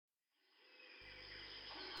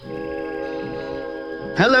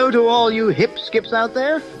Hello to all you hip skips out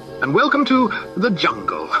there. And welcome to The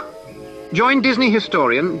Jungle. Join Disney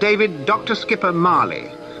historian David Dr. Skipper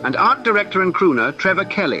Marley and art director and crooner Trevor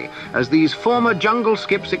Kelly as these former jungle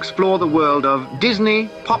skips explore the world of Disney,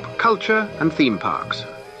 pop culture, and theme parks.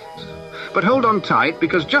 But hold on tight,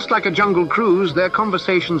 because just like a jungle cruise, their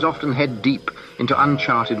conversations often head deep into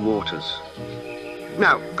uncharted waters.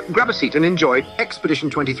 Now, grab a seat and enjoy Expedition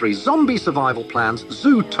 23 Zombie Survival Plans,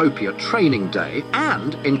 Zootopia Training Day,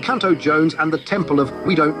 and Encanto Jones and the Temple of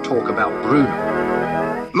We Don't Talk About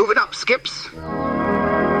Bruno. Move it up, skips.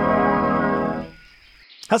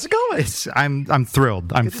 How's it going? I'm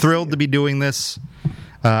thrilled. I'm thrilled to be doing this.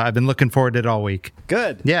 I've been looking forward to it all week.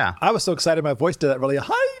 Good. Yeah. I was so excited my voice did that really.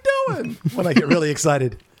 How you doing? When I get really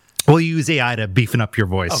excited. We'll use AI to beefing up your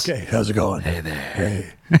voice. Okay. How's it going? Hey there.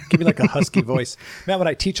 Hey. Give me like a husky voice. Man, when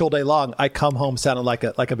I teach all day long, I come home sounding like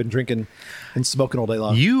I've been drinking and smoking all day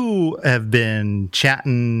long. You have been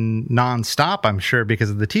chatting nonstop, I'm sure,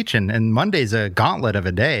 because of the teaching. And Monday's a gauntlet of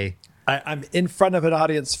a day. I'm in front of an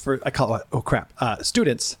audience for, I call it,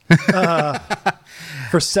 students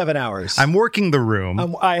for 7 hours. I'm working the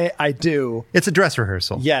room. I do. It's a dress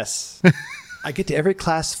rehearsal. Yes. I get to every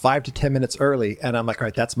class 5 to 10 minutes early, and I'm like, all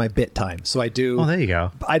right, that's my bit time. So I do. Oh, there you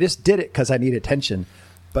go. I just did it because I need attention.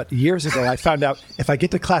 But years ago, I found out if I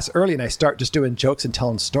get to class early and I start just doing jokes and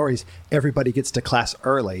telling stories, everybody gets to class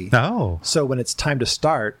early. Oh. So when it's time to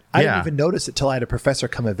start, I didn't even notice it till I had a professor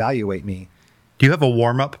come evaluate me. Do you have a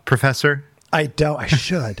warm-up professor? I don't. I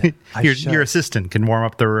should. Your assistant can warm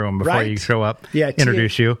up the room before you show up,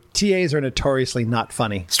 introduce you. TAs are notoriously not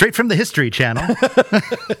funny. Straight from the History Channel.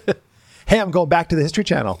 Hey, I'm going back to the History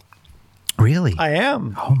Channel. Really? I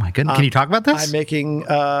am. Oh, my goodness. Can you talk about this? I'm making...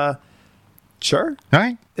 Sure. All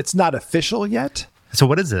right. It's not official yet. So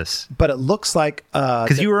what is this? But it looks like...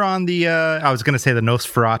 Because you were on the... I was going to say the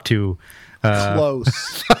Nosferatu...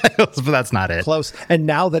 Close. But that's not it. Close. And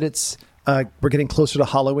now that it's... we're getting closer to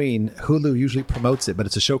Halloween. Hulu usually promotes it, but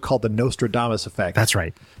it's a show called The Nostradamus Effect. That's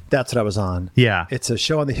right. That's what I was on. Yeah. It's a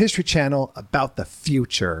show on the History Channel about the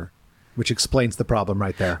future, which explains the problem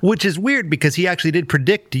right there. Which is weird because he actually did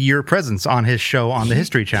predict your presence on his show on the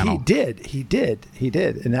History Channel. He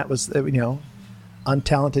did. And that was,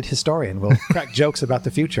 untalented historian will crack jokes about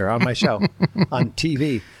the future on my show on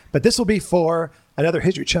TV. But this will be for another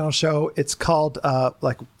History Channel show. It's called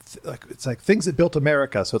it's like Things That Built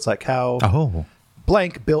America. So it's like how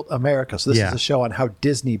blank built America. So this is a show on how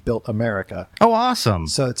Disney built America. Oh, awesome.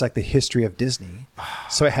 So it's like the history of Disney.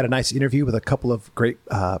 So I had a nice interview with a couple of great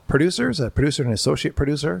producers, a producer and an associate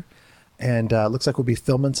producer. And looks like we'll be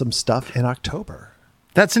filming some stuff in October.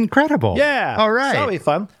 That's incredible. Yeah. All right. So that'll be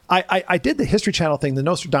fun. I did the History Channel thing, the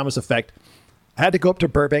Nostradamus Effect. I had to go up to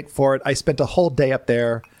Burbank for it. I spent a whole day up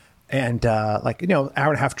there. And hour and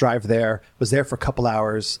a half drive there, was there for a couple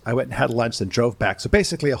hours. I went and had lunch and drove back. So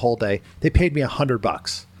basically a whole day. They paid me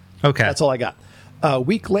 $100. Okay. That's all I got. A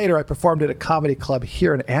week later, I performed at a comedy club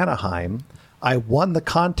here in Anaheim. I won the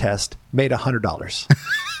contest, made $100.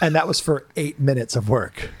 And that was for 8 minutes of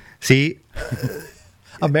work. See?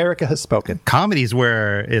 America has spoken. Comedy's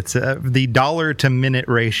where it's the dollar to minute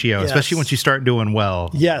ratio, especially once you start doing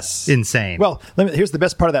well. Yes. Insane. Well, here's the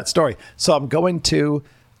best part of that story. So I'm going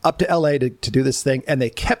up to LA to do this thing, and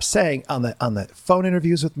they kept saying on the phone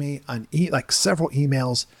interviews with me, on several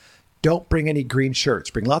emails, don't bring any green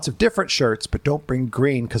shirts. Bring lots of different shirts, but don't bring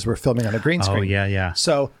green because we're filming on a green screen. Oh, yeah.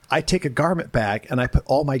 So I take a garment bag and I put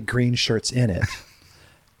all my green shirts in it.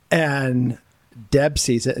 And Deb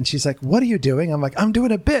sees it and she's like, what are you doing? I'm like, I'm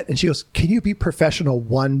doing a bit. And she goes, can you be professional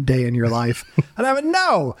one day in your life? And I went,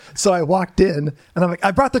 no. So I walked in and I'm like,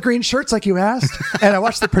 I brought the green shirts like you asked. And I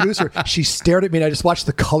watched the producer. She stared at me and I just watched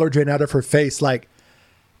the color drain out of her face like,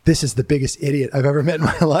 this is the biggest idiot I've ever met in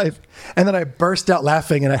my life. And then I burst out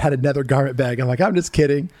laughing and I had another garment bag. I'm like, I'm just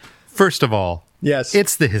kidding. First of all, yes,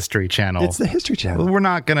 it's the History Channel. It's the History Channel. We're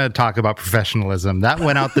not going to talk about professionalism. That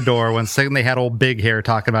went out the door when they had old big hair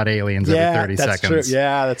talking about aliens every 30 seconds. True.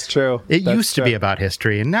 Yeah, that's true. It used to be about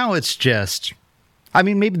history, and now it's just... I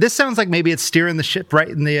mean, maybe this sounds like maybe it's steering the ship right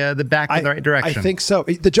in the back in the right direction. I think so.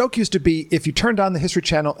 The joke used to be if you turned on the History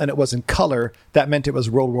Channel and it was in color, that meant it was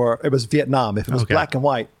Vietnam. If it was black and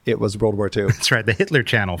white, it was World War II. That's right. The Hitler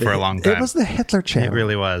Channel for a long time. It was the Hitler Channel. It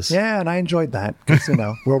really was. Yeah, and I enjoyed that because,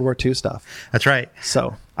 World War II stuff. That's right.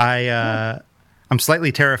 So I'm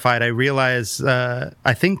slightly terrified. I realize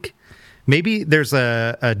I think maybe there's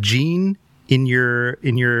a gene in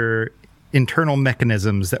your internal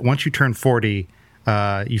mechanisms that once you turn 40,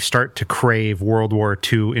 you start to crave World War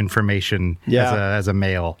II information as a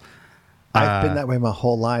male. I've been that way my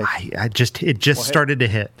whole life. It just started to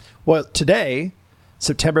hit. Well, today,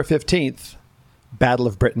 September 15th, Battle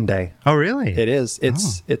of Britain Day. Oh, really? It is.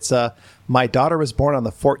 It's my daughter was born on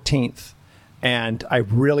the 14th, and I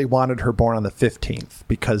really wanted her born on the 15th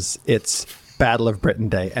because it's Battle of Britain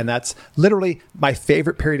Day. And that's literally my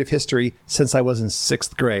favorite period of history since I was in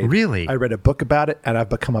 6th grade. Really? I read a book about it, and I've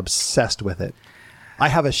become obsessed with it. I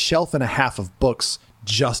have a shelf and a half of books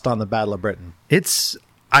just on the Battle of Britain.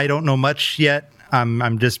 I don't know much yet.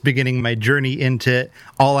 I'm just beginning my journey into it.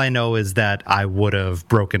 All I know is that I would have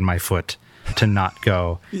broken my foot to not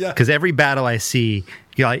go. Yeah. Because every battle I see,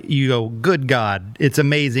 you go, good God, it's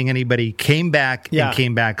amazing anybody came back and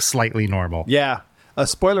came back slightly normal. Yeah.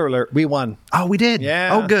 Spoiler alert, we won. Oh, we did? Yeah.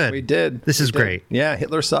 Oh, good. We did. This is great. Yeah,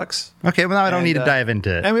 Hitler sucks. Okay, well, now I don't need to dive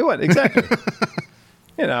into it. And we won, exactly.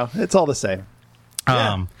 It's all the same.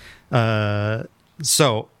 Yeah.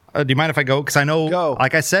 So, do you mind if I go? Because I know,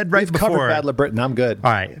 like I said We've before. covered Battle of Britain. I'm good.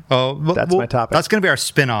 All right. Oh, that's my topic. That's going to be our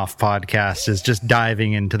spin-off podcast, is just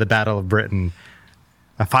diving into the Battle of Britain.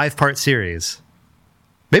 A 5-part series.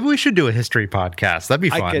 Maybe we should do a history podcast. That'd be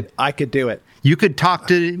fun. I could do it. You could talk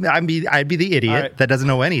to... I'd be the idiot that doesn't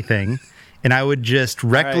know anything, and I would just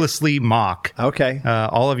recklessly mock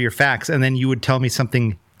all of your facts, and then you would tell me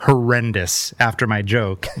something horrendous after my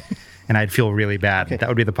joke. And I'd feel really bad. Okay. That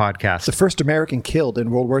would be the podcast. The first American killed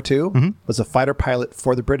in World War II was a fighter pilot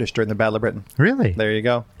for the British during the Battle of Britain. Really? There you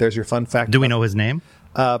go. There's your fun fact. Do we know his name?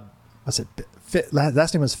 Was it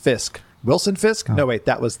last name was Fisk. Wilson Fisk? Oh. No, wait,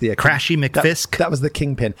 that was the... Crashy McFisk? That was the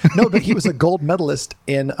kingpin. No, but he was a gold medalist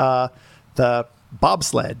in the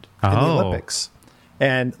bobsled in the Olympics.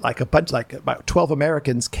 And about 12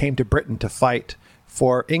 Americans came to Britain to fight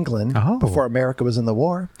for England before America was in the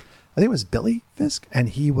war. I think it was Billy Fisk, and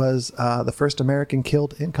he was the first American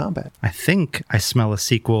killed in combat. I think I smell a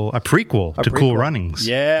prequel to Cool Runnings.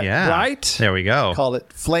 Yeah, right? There we go. Call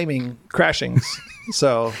it Flaming Crashings.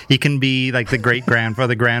 So he can be like the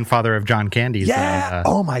grandfather of John Candy's. Yeah.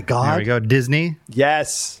 Oh my God. There we go. Disney.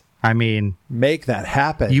 Yes. I mean, make that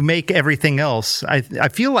happen. You make everything else. I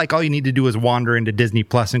feel like all you need to do is wander into Disney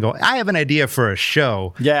Plus and go, I have an idea for a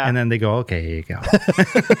show. Yeah. And then they go, okay, here you go.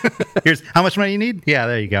 Here's how much money you need. Yeah,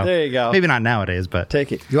 there you go. There you go. Maybe not nowadays, but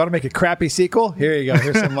take it. You want to make a crappy sequel? Here you go.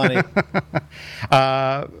 Here's some money.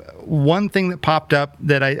 One thing that popped up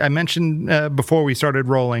that I mentioned before we started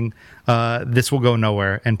rolling, this will go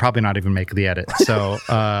nowhere and probably not even make the edit.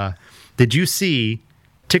 So did you see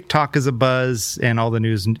TikTok is a buzz and all the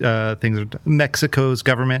news things? Mexico's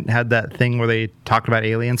government had that thing where they talked about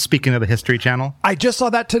aliens. Speaking of the History Channel. I just saw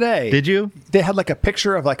that today. Did you? They had like a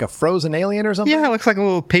picture of like a frozen alien or something? Yeah, it looks like a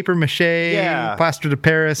little paper mache, plaster de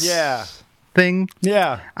Paris thing.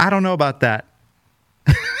 Yeah. I don't know about that.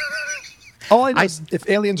 All I know is if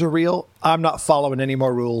aliens are real, I'm not following any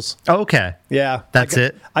more rules. Okay. Yeah. That's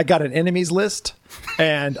it? I got an enemies list,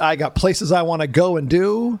 and I got places I want to go and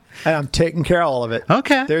do, and I'm taking care of all of it.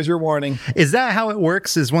 Okay. There's your warning. Is that how it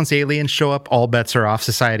works? Is once aliens show up, all bets are off,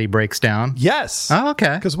 society breaks down? Yes. Oh,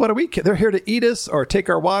 okay. Because what are we? They're here to eat us or take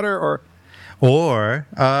our water Or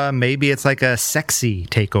maybe it's like a sexy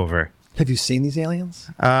takeover. Have you seen these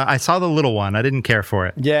aliens? I saw the little one. I didn't care for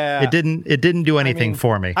it. Yeah. It didn't do anything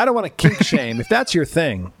for me. I don't want to kink shame. If that's your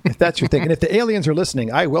thing. And if the aliens are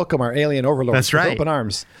listening, I welcome our alien overlords with open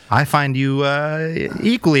arms. I find you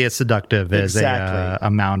equally as seductive as a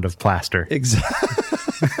mound of plaster.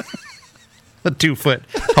 Exactly. A 2-foot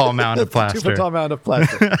tall mound of plaster. 2-foot tall mound of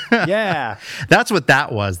plaster. Yeah. That's what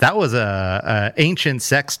that was. That was a ancient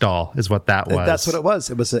sex doll is what that was. That's what it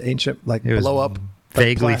was. It was an ancient blow up.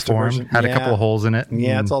 Vaguely formed, version. Had a couple of holes in it.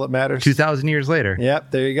 Yeah, that's all that matters. 2,000 years later.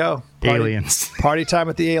 Yep, there you go. Aliens. Party time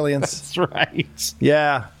with the aliens. That's right.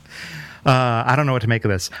 Yeah. I don't know what to make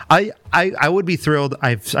of this. I would be thrilled.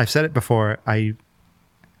 I've said it before.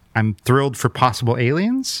 I'm thrilled for possible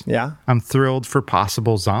aliens. Yeah. I'm thrilled for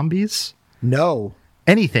possible zombies. No.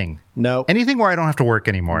 Anything. No. Anything where I don't have to work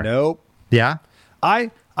anymore. Nope. Yeah?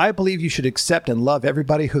 I believe you should accept and love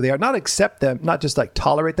everybody who they are. Not accept them, not just like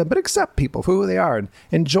tolerate them, but accept people for who they are and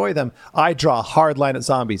enjoy them. I draw a hard line at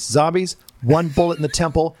zombies. Zombies, one bullet in the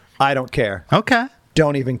temple, I don't care. Okay.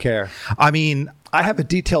 Don't even care. I mean, I have a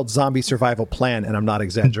detailed zombie survival plan, and I'm not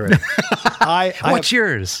exaggerating. What's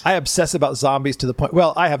yours? I obsess about zombies to the point.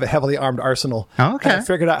 Well, I have a heavily armed arsenal. Okay. And I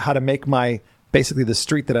figured out how to make basically the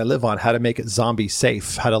street that I live on, how to make it zombie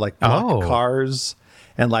safe, how to block cars.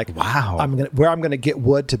 And wow, I'm gonna get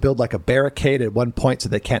wood to build like a barricade at one point so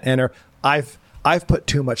they can't enter. I've put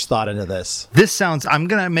too much thought into this. This sounds. I'm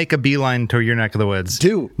gonna make a beeline to your neck of the woods.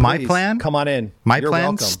 My plan. Come on in. You're plan.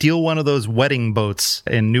 Welcome. Steal one of those wedding boats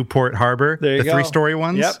in Newport Harbor. There you go. 3-story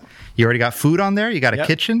ones. Yep. You already got food on there. You got a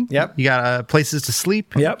kitchen. Yep. You got places to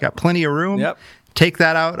sleep. Yep. You got plenty of room. Yep. take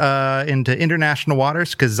that out into international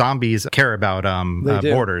waters because zombies care about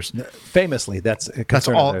borders. Famously, that's a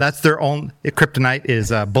concern all. That's their own kryptonite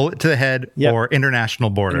is bullet to the head or international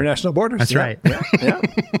border. International borders. That's right. Yeah.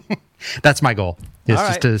 That's my goal. Is All just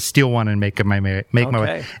right. to steal one and make my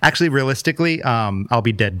way. Actually, realistically, I'll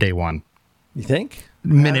be dead day one. You think?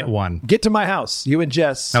 Minute one. Get to my house. You and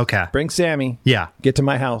Jess. Okay. Bring Sammy. Yeah. Get to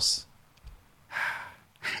my house.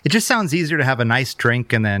 It just sounds easier to have a nice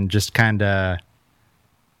drink and then just kind of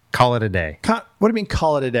call it a day. What do you mean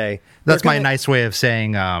call it a day? That's my nice way of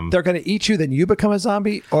saying they're going to eat you, then you become a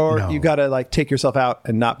zombie, or No. you got to like take yourself out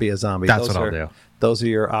and not be a zombie. That's what I'll do. Those are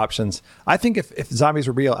your options. I think if zombies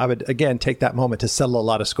were real, I would, again, take that moment to settle a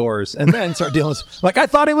lot of scores and then start dealing with, like, I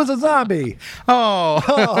thought he was a zombie.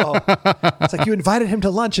 Oh. It's like you invited him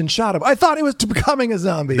to lunch and shot him. I thought he was becoming a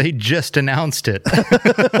zombie. They just announced it.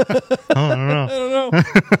 I don't know.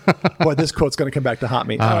 Boy, this quote's going to come back to haunt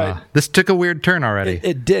me. All right. This took a weird turn already.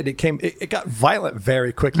 It did. It got violent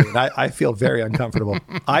very quickly, and I feel very uncomfortable.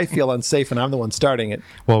 I feel unsafe, and I'm the one starting it.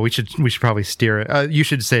 Well, we should probably steer it. You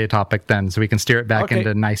should say a topic then, so we can steer it back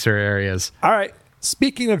into nicer areas. All right.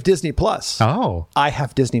 Speaking of Disney Plus, I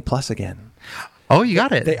have Disney Plus again. Oh, you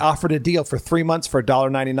got it. They offered a deal for 3 months for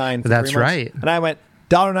 $1.99. That's right. And I went,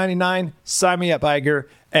 $1.99, sign me up, Iger.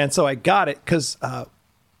 And so I got it because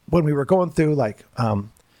when we were going through, like,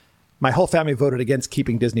 my whole family voted against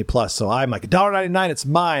keeping Disney Plus. So I'm like, $1.99, it's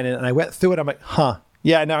mine. And I went through it. I'm like,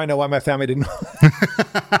 yeah, now I know why my family didn't.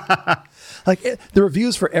 The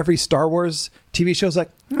reviews for every Star Wars TV show is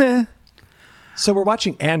like, meh. So we're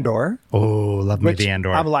watching Andor. Oh, love me the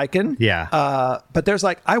Andor. I'm liking. Yeah. But there's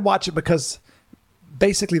I watch it because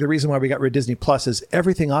basically the reason why we got rid of Disney Plus is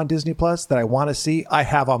everything on Disney Plus that I want to see, I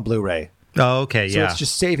have on Blu-ray. Oh, okay. So it's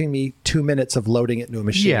just saving me 2 minutes of loading it into a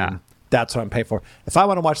machine. Yeah. That's what I'm paying for. If I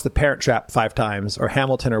want to watch The Parent Trap 5 times or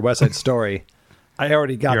Hamilton or West Side Story, I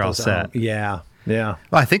already got You're those. all set. Yeah. Well,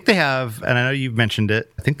 I think they have, and I know you've mentioned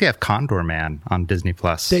it, I think they have Condorman on Disney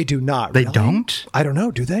Plus. They do not. They really? don't? I don't know.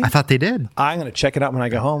 Do they? I thought they did. I'm going to check it out when I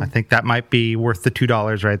go home. I think that might be worth the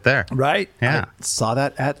 $2 right there. Right? Yeah. I saw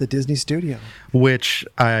that at the Disney studio. Which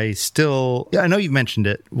I know you've mentioned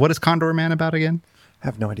it. What is Condorman about again? I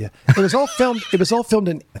have no idea. It was all filmed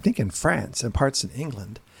in, I think, in France and parts in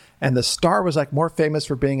England. And the star was more famous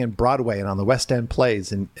for being in Broadway and on the West End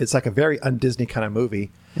plays. And it's a very un-Disney kind of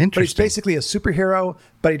movie. Interesting. But he's basically a superhero,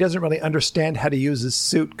 but he doesn't really understand how to use his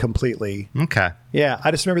suit completely. Okay. Yeah.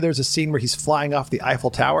 I just remember there was a scene where he's flying off the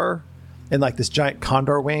Eiffel Tower in this giant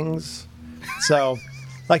condor wings. So,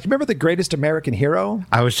 remember The Greatest American Hero?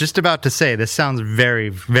 I was just about to say, this sounds very,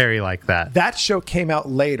 very like that. That show came out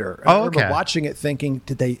later. I remember watching it thinking,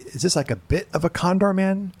 is this a bit of a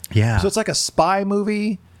Condorman? Yeah. So it's like a spy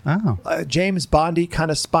movie. Oh. James Bondy kind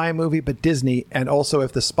of spy movie, but Disney. And also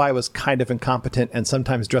if the spy was kind of incompetent and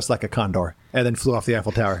sometimes dressed like a condor and then flew off the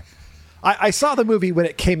Eiffel Tower. I saw the movie when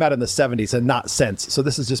it came out in the 70s and not since. So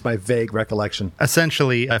this is just my vague recollection.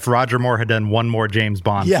 Essentially, if Roger Moore had done one more James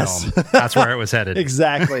Bond film, that's where it was headed.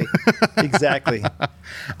 Exactly.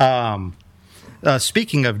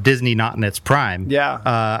 Speaking of Disney not in its prime,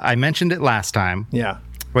 I mentioned it last time. Yeah.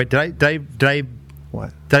 Wait, did I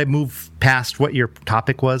What? Did I move past what your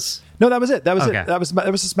topic was? No, that was it. That was Okay. it. That was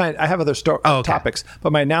just my. I have other topics,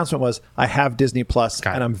 but my announcement was I have Disney Plus,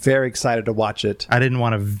 and I'm very excited to watch it. I didn't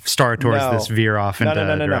want to Star Tours this veer off into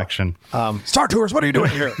direction. Star Tours, what are you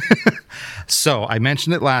doing here? So I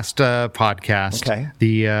mentioned it last podcast. Okay.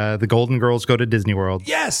 The Golden Girls go to Disney World.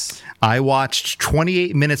 Yes. I watched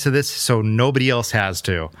 28 minutes of this, so nobody else has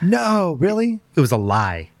to. No, really? It was a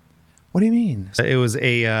lie. What do you mean? It was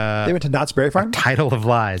They went to Knott's Berry Farm? Title of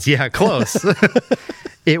lies. Yeah, close.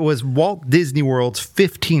 It was Walt Disney World's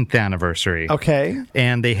 15th anniversary. Okay.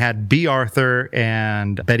 And they had B. Arthur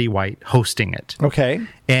and Betty White hosting it. Okay.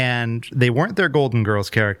 And they weren't their Golden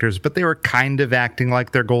Girls characters, but they were kind of acting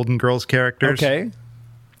like their Golden Girls characters. Okay.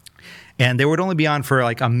 And they would only be on for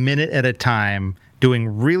a minute at a time,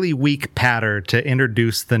 doing really weak patter to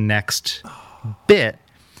introduce the next bit.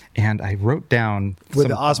 And I wrote down... Were the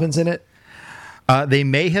Osmonds in it? They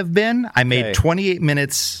may have been. I made 28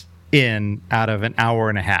 minutes in out of an hour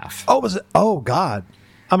and a half. Oh, was it? Oh, God.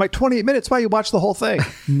 I'm 28 minutes. Why you watch the whole thing?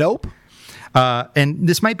 Nope. And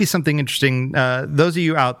this might be something interesting. Those of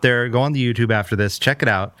you out there, go on the YouTube after this. Check it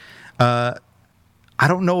out. I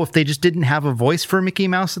don't know if they just didn't have a voice for Mickey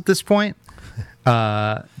Mouse at this point.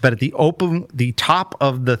 But at the top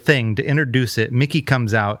of the thing to introduce it, Mickey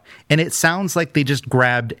comes out, and it sounds like they just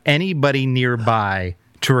grabbed anybody nearby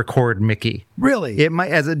to record Mickey. Really? It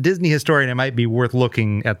might, as a Disney historian, it might be worth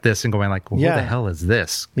looking at this and going who the hell is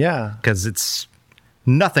this? Yeah. Because it's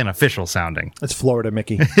nothing official sounding. It's Florida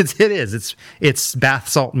Mickey. It is. It's bath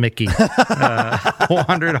salt Mickey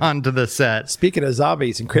wandered onto the set. Speaking of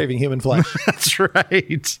zombies and craving human flesh. That's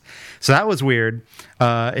right. So that was weird.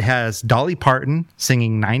 It has Dolly Parton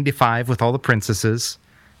singing 9 to 5 with all the princesses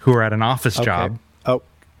who are at an office job. Oh,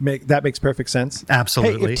 that makes perfect sense.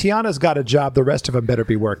 Absolutely. Hey, if Tiana's got a job, the rest of them better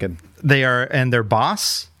be working. They are, and their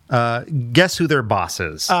boss, guess who their boss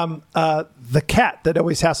is? The cat that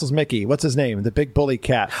always hassles Mickey. What's his name? The big bully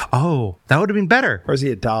cat. Oh, that would have been better. Or is he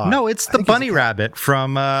a dog? No, it's the bunny rabbit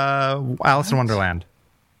from Alice in Wonderland.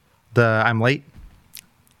 I'm late.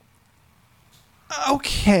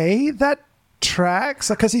 Okay, that tracks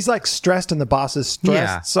because he's like stressed and the boss is stressed.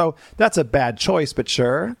 Yeah. So that's a bad choice, but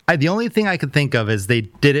sure. The only thing I could think of is they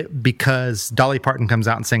did it because Dolly Parton comes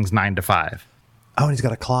out and sings 9 to 5. Oh, and he's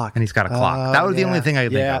got a clock. That was the only thing I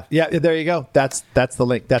could think of. Yeah, there you go. That's the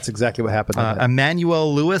link. That's exactly what happened.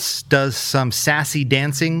 Emmanuel Lewis does some sassy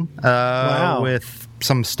dancing with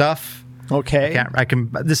some stuff. Okay.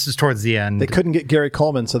 This is towards the end. They couldn't get Gary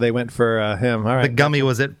Coleman, so they went for him. All right. The gummy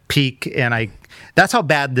was at peak, and that's how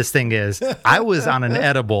bad this thing is. I was on an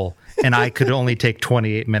edible, and I could only take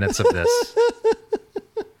 28 minutes of this.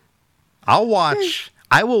 I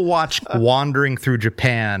will watch Wandering Through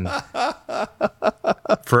Japan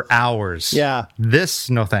for hours. Yeah. This,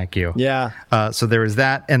 no thank you. Yeah. So there was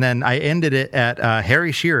that. And then I ended it at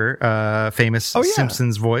Harry Shearer, famous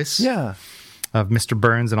Simpsons voice. Yeah. Of Mr.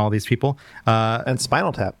 Burns and all these people. And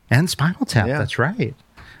Spinal Tap. Yeah. That's right.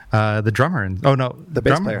 The drummer.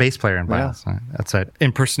 The bass player in Biles. Yeah. That's it.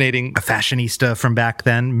 Impersonating a fashionista from back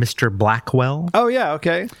then, Mr. Blackwell. Oh, yeah.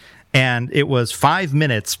 Okay. And it was 5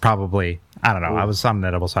 minutes probably. I don't know. Ooh. I was on an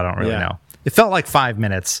edible, so I don't really know. It felt like 5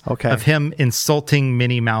 minutes of him insulting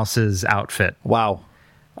Minnie Mouse's outfit. Wow.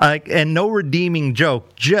 And no redeeming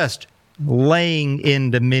joke, just laying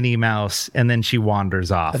into Minnie Mouse, and then she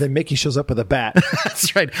wanders off. And then Mickey shows up with a bat.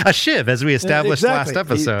 That's right. A shiv, as we established last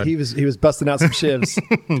episode. He was busting out some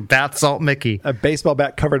shivs. Bath salt Mickey. A baseball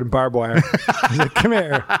bat covered in barbed wire. He's like, come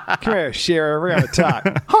here, Shearer, we're going to talk.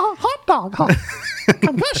 Hot dog,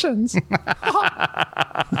 concussions.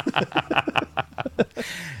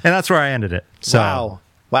 And that's where I ended it. So.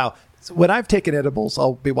 Wow. So when I've taken edibles,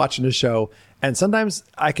 I'll be watching a show, and sometimes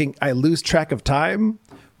I lose track of time,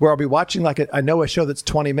 where I'll be watching I know a show that's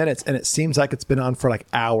 20 minutes, and it seems like it's been on for like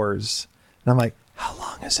hours. And I'm like, how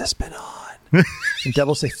long has this been on? And Deb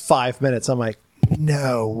will say 5 minutes. I'm like,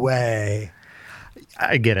 no way.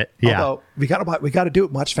 I get it. Yeah. Although we got to do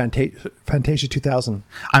it. Watch Fantasia 2000.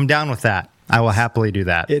 I'm down with that. I will happily do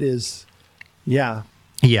that. It is. Yeah.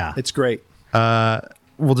 Yeah. It's great.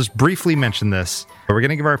 We'll just briefly mention this. We're going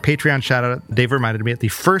to give our Patreon shout out. Dave reminded me at the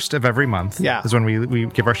first of every month is when we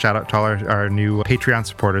give our shout out to all our new Patreon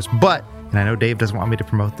supporters. But, and I know Dave doesn't want me to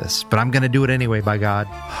promote this, but I'm going to do it anyway, by God.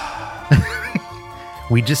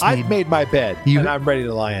 I've made my bed, and I'm ready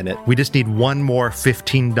to lie in it. We just need one more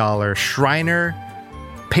 $15 Shriner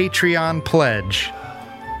Patreon pledge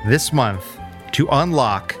this month to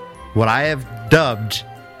unlock what I have dubbed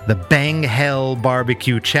the Bang Hell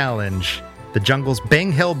Barbecue Challenge. The Jungle's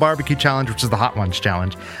Bang Hill Barbecue Challenge, which is the Hot Ones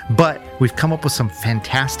Challenge. But we've come up with some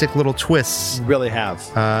fantastic little twists. Really have.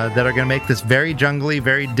 That are going to make this very jungly,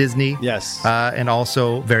 very Disney. Yes. And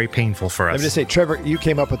also very painful for us. Let me just say, Trevor, you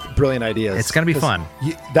came up with brilliant ideas. It's going to be fun.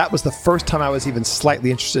 That was the first time I was even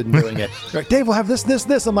slightly interested in doing it. You're like, Dave, we'll have this.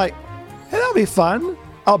 I'm like, hey, that'll be fun.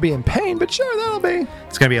 I'll be in pain, but sure, that'll be.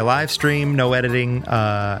 It's going to be a live stream, no editing.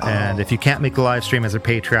 And if you can't make the live stream as a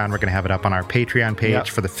Patreon, we're going to have it up on our Patreon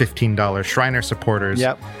page for the $15 Shriner supporters.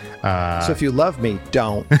 Yep. So if you love me,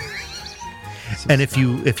 don't. And if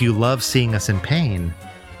you love seeing us in pain,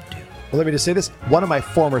 do. Well, let me just say this. One of my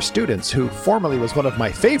former students, who formerly was one of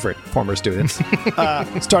my favorite former students,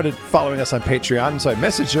 started following us on Patreon. So I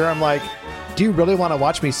messaged her. I'm like, do you really want to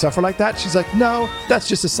watch me suffer like that? She's like, no, that's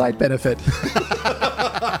just a side benefit.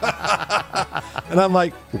 And I'm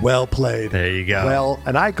like, well played. There you go. Well,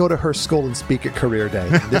 and I go to her school and speak at Career Day.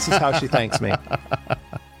 This is how she thanks me.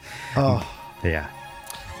 Oh. Yeah.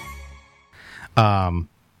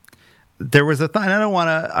 There was a thing. I don't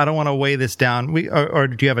want to weigh this down. Or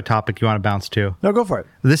do you have a topic you want to bounce to? No, go for it.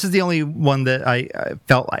 This is the only one that I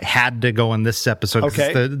felt I had to go in this episode.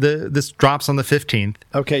 Okay. This drops on the 15th.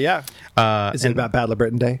 Okay, yeah. Is it about Battle of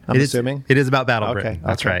Britain Day? I'm assuming it is about Battle of Britain.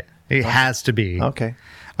 That's right. It has to be. Okay.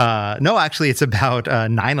 No, actually, it's about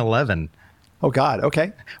 9/11. Oh God.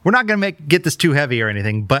 Okay. We're not going to get this too heavy or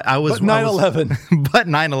anything, but I was 9/11. But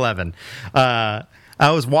 9/11. I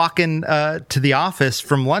was walking to the office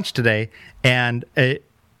from lunch today, and I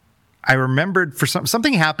remembered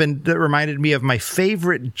something happened that reminded me of my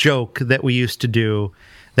favorite joke that we used to do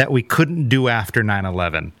that we couldn't do after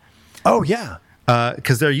 9/11. Oh, yeah.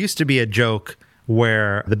 Because there used to be a joke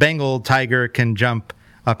where the Bengal tiger can jump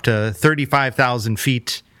up to 35,000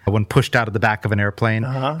 feet when pushed out of the back of an airplane.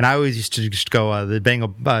 And I always used to just go, the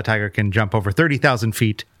Bengal tiger can jump over 30,000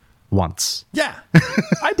 feet once. Yeah.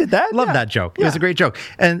 I did that. Love that joke. Yeah. It was a great joke.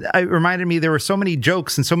 And it reminded me there were so many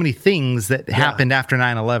jokes and so many things that happened after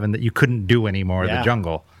 9/11 that you couldn't do anymore in the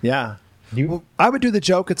jungle. Yeah. Well, I would do the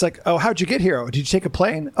joke. It's like, oh, how'd you get here? Oh, did you take a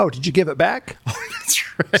plane? Oh, did you give it back? Oh,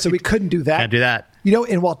 that's right. So we couldn't do that. Can't do that. You know,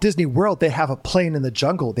 in Walt Disney World, they have a plane in the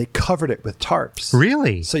jungle. They covered it with tarps.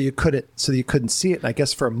 Really? So you couldn't see it. And I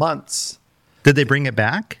guess for months. Did they bring it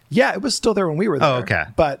back? Yeah, it was still there when we were there. Oh, okay.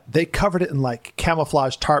 But they covered it in like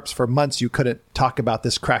camouflage tarps for months. You couldn't talk about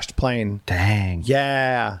this crashed plane. Dang.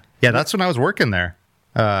 Yeah. Yeah, that's when I was working there.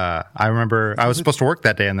 I remember I was supposed to work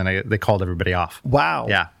that day, and then they called everybody off. Wow.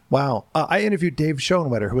 Yeah. Wow. I interviewed Dave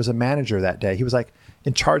Schoenwetter, who was a manager that day. He was like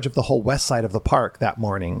in charge of the whole west side of the park that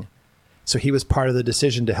morning. So he was part of the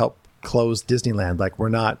decision to help close Disneyland. Like,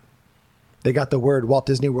 they got the word Walt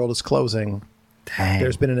Disney World is closing. Dang.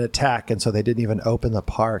 There's been an attack, and so they didn't even open the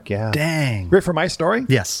park. Yeah. Dang. Ready for my story?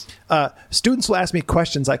 Yes. Students will ask me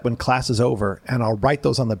questions like when class is over, and I'll write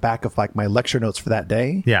those on the back of like my lecture notes for that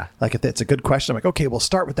day. Yeah. Like if it's a good question, I'm like, okay, we'll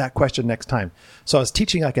start with that question next time. So I was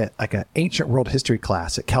teaching like a ancient world history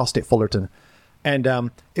class at Cal State Fullerton, and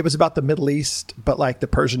it was about the Middle East, but like the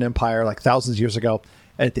Persian Empire, like thousands of years ago.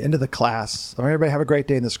 And at the end of the class, everybody have a great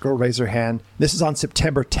day, and this girl raised her hand. This is on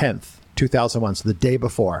September 10th, 2001, so the day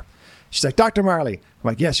before. She's like, Dr. Marley. I'm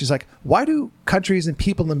like, yes. She's like, why do countries and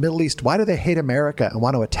people in the Middle East, why do they hate America and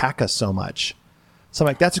want to attack us so much? So I'm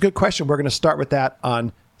like, that's a good question. We're going to start with that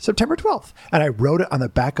on September 12th. And I wrote it on the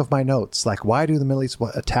back of my notes, like, why do the Middle East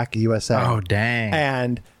attack the USA? Oh, dang.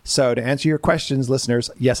 And so to answer your questions,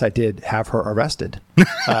 listeners, yes, I did have her arrested.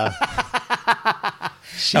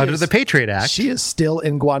 Under the Patriot Act. She is still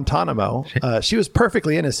in Guantanamo. She was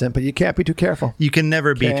perfectly innocent, but you can't be too careful. You can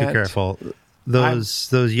never be too careful.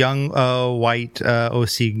 Those young white OC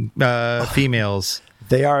females.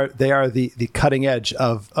 They are the cutting edge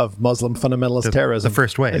of Muslim fundamentalist terrorism. The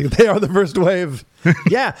first wave. They are the first wave.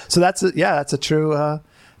 Yeah. So that's a true.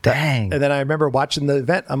 Dang. And then I remember watching the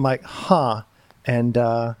event. I'm like, huh. And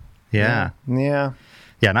yeah.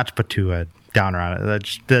 Not to put too downer on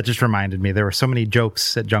it. That just reminded me there were so many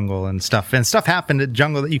jokes at Jungle and stuff happened at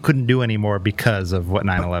Jungle that you couldn't do anymore because of what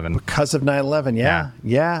 9/11. Because of 9/11.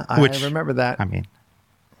 Yeah. I remember that. I mean,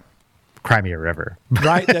 cry me a river.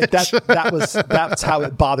 Right. That's how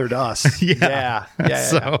it bothered us. Yeah.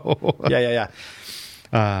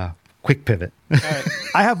 Quick pivot. All right.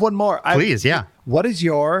 I have one more. Please. Yeah.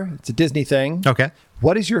 It's a Disney thing. Okay.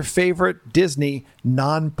 What is your favorite Disney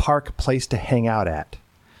non-park place to hang out at?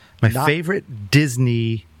 My favorite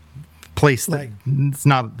Disney place that it's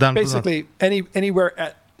not done. Basically, anywhere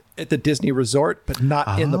at the Disney resort, but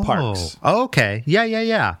not in the parks. Oh, okay.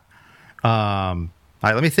 Yeah. All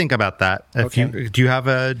right, let me think about that. Okay. Do you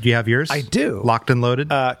have yours? I do. Locked and loaded?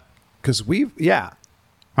 Because Okay.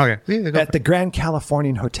 At the Grand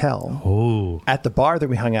Californian Hotel. Oh. At the bar that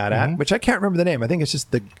we hung out at, which I can't remember the name. I think it's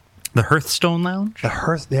just the Hearthstone Lounge? The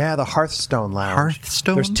Hearthstone Lounge.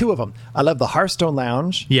 Hearthstone? There's two of them. I love the Hearthstone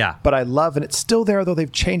Lounge. Yeah. But I love, and it's still there, though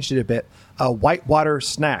they've changed it a bit, Whitewater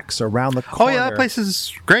Snacks around the corner. Oh, yeah, that place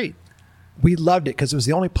is great. We loved it because it was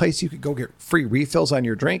the only place you could go get free refills on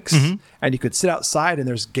your drinks. And you could sit outside, and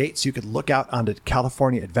there's gates. You could look out onto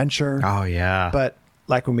California Adventure. Oh, yeah. But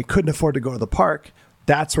like when we couldn't afford to go to the park,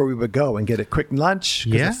 that's where we would go and get a quick lunch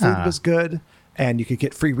because the food was good. And you could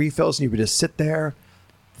get free refills, and you would just sit there.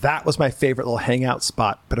 That was my favorite little hangout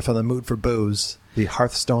spot. But if I'm in the mood for booze, the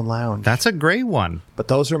Hearthstone Lounge. That's a great one. But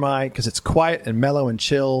those are because it's quiet and mellow and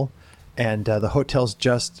chill. And the hotel's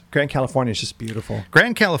Grand California is just beautiful.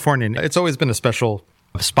 Grand California, it's always been a special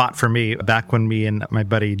spot for me. Back when me and my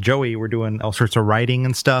buddy Joey were doing all sorts of writing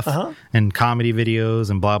and stuff and comedy videos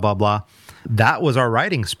and blah, blah, blah. That was our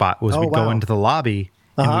writing spot we'd go into the lobby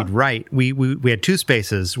and we'd write. We had two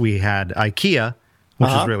spaces. We had IKEA, which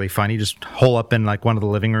was really fun. You just hole up in like one of the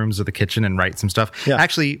living rooms or the kitchen and write some stuff. Yeah.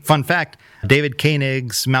 Actually, fun fact, David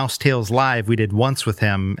Koenig's Mouse Tales Live, we did once with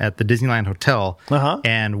him at the Disneyland Hotel.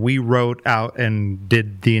 And we wrote out and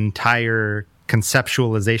did the entire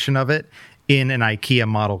conceptualization of it in an IKEA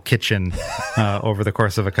model kitchen over the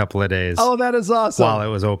course of a couple of days. Oh, that is awesome. While it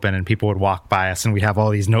was open and people would walk by us and we'd have all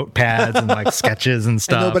these notepads and like sketches and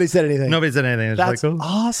stuff. And nobody said anything. That's like,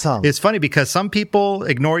 awesome. It's funny because some people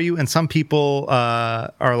ignore you and some people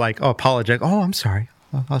are like, apologetic. Oh, I'm sorry.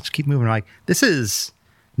 I'll just keep moving. I'm like, this is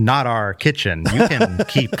not our kitchen. You can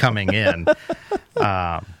keep coming in.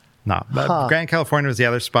 No, but Grand California was the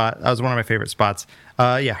other spot. That was one of my favorite spots.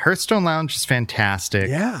 Hearthstone Lounge is fantastic.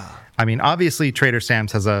 Yeah. I mean, obviously, Trader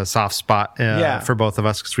Sam's has a soft spot for both of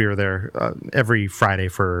us because we were there every Friday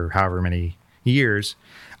for however many years.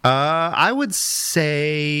 I would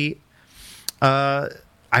say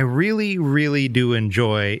I really, really do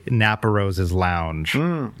enjoy Napa Rose's Lounge. If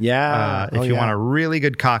you want a really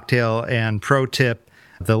good cocktail, and pro tip,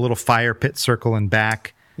 the little fire pit circle in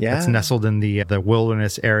back that's nestled in the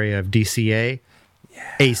wilderness area of DCA.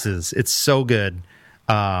 Aces. It's so good.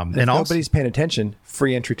 And nobody's paying attention,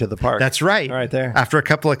 free entry to the park. That's right. Right there. After a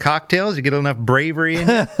couple of cocktails, you get enough bravery in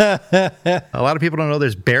you. A lot of people don't know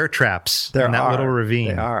there's bear traps in that little ravine.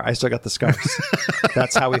 They are. I still got the scars.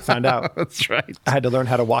 That's how we found out. That's right. I had to learn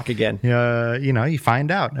how to walk again. You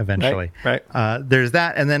find out eventually. Right. There's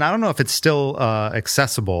that. And then I don't know if it's still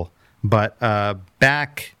accessible, but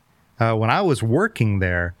back when I was working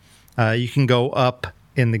there, you can go up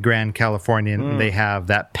in the Grand Californian, and they have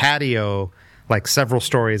that patio like several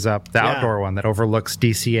stories up, the outdoor one that overlooks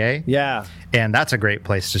DCA. Yeah. And that's a great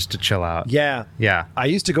place just to chill out. Yeah. Yeah. I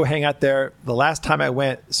used to go hang out there. The last time I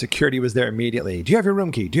went, security was there immediately. Do you have your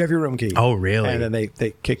room key? Do you have your room key? Oh, really? And then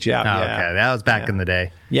they kicked you out. Oh, okay. That was back in the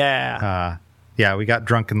day. Yeah. We got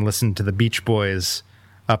drunk and listened to the Beach Boys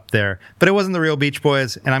up there. But it wasn't the real Beach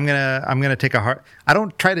Boys, and I'm gonna take a hard. I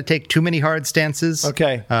don't try to take too many hard stances.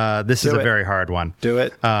 Okay. This is a very hard one. Do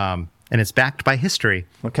it. And it's backed by history.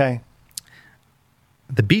 Okay.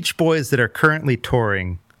 The Beach Boys that are currently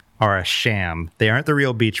touring are a sham. They aren't the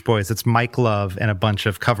real Beach Boys. It's Mike Love and a bunch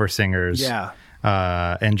of cover singers. Yeah.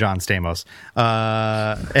 And John Stamos.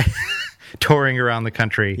 Touring around the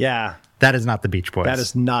country. Yeah. That is not the Beach Boys. That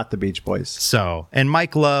is not the Beach Boys. So, and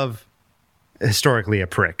Mike Love, historically a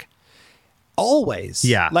prick. Always.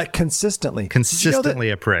 Yeah. Like consistently. Consistently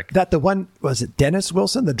a prick. That the one, was it Dennis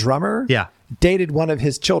Wilson, the drummer? Yeah. Dated one of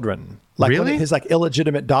his children. Like really? One of his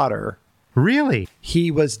illegitimate daughter. Really? He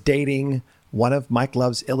was dating one of Mike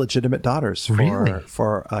Love's illegitimate daughters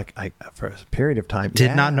for a period of time.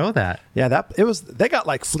 Did not know that. Yeah, they got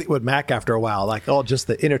like Fleetwood Mac after a while, like just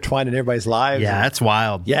the intertwined in everybody's lives. Yeah, that's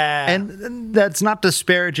wild. Yeah. And that's not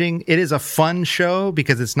disparaging. It is a fun show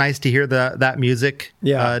because it's nice to hear that music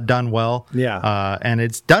done well. Yeah. And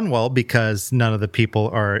it's done well because none of the people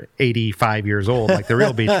are 85 years old like the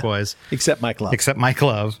real Beach Boys. Except Mike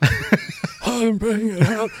Love. I'm bringing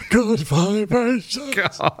out good vibrations.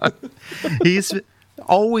 God. He's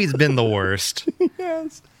always been the worst.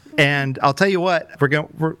 Yes. And I'll tell you what,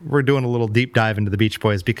 we're doing a little deep dive into the Beach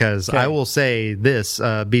Boys because I will say this,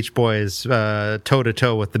 Beach Boys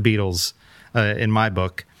toe-to-toe with the Beatles in my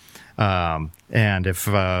book. And if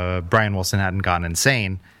Brian Wilson hadn't gone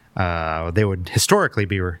insane, they would historically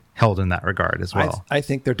be held in that regard as well. I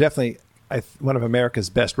think they're definitely one of America's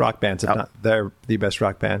best rock bands, if not they're the best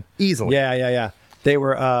rock band. Easily. Yeah. They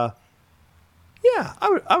were,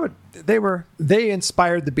 they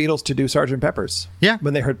inspired the Beatles to do Sgt. Pepper's. Yeah.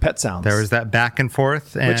 When they heard Pet Sounds. There was that back and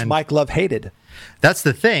forth. Which Mike Love hated. That's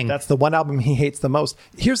the thing. That's the one album he hates the most.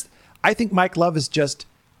 I think Mike Love is just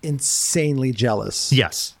insanely jealous.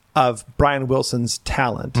 Yes. Of Brian Wilson's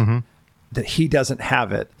talent. Mm-hmm. That he doesn't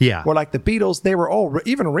have it. Yeah. Or like the Beatles, they were all,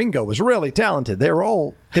 even Ringo was really talented. They were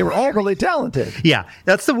all really talented. Yeah.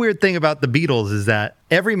 That's the weird thing about the Beatles is that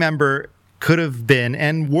every member could have been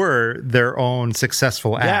and were their own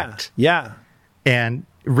successful act. Yeah. And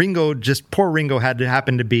poor Ringo had to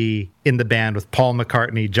happen to be in the band with Paul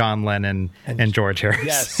McCartney, John Lennon, and George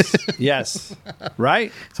Harris. Yes.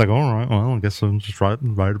 Right? It's like, all right, well, I guess I'm just right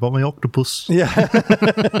about my octopus. Yeah.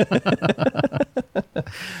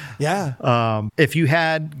 Yeah. If you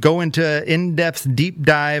go into in-depth deep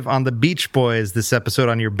dive on the Beach Boys this episode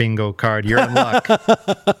on your bingo card, you're in luck.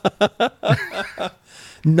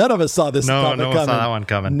 None of us saw this coming. No one saw that one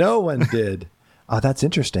coming. No one did. Oh, that's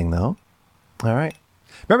interesting, though. All right.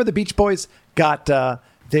 Remember the Beach Boys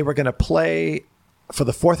they were going to play for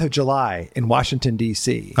the 4th of July in Washington,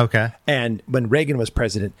 D.C. Okay. And when Reagan was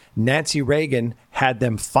president, Nancy Reagan had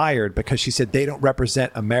them fired because she said they don't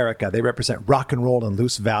represent America. They represent rock and roll and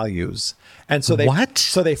loose values. And so they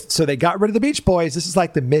got rid of the Beach Boys. This is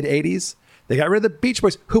like the mid-'80s. They got rid of the Beach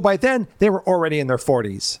Boys, who by then they were already in their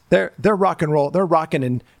 40s. Their rock and roll, their rockin'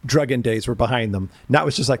 and drugging days were behind them. Now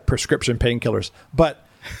it's just like prescription painkillers. But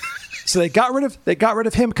so they got rid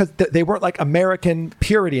of him because they weren't like American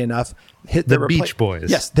purity enough. The Beach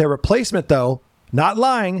Boys. Yes, their replacement though, not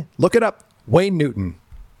lying. Look it up. Wayne Newton.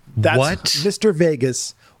 That's what? Mr.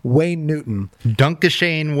 Vegas. Wayne Newton.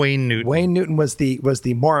 Dunkashane Wayne Newton. Wayne Newton was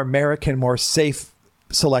the more American, more safe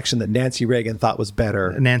selection that Nancy Reagan thought was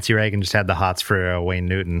better. Nancy Reagan just had the hots for Wayne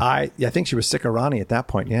Newton. I think she was sick of Ronnie at that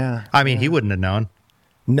point. Yeah. I mean, he wouldn't have known.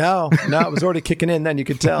 No, it was already kicking in then, you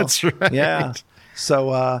could tell. That's right. Yeah.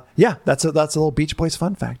 So, that's a little Beach Boys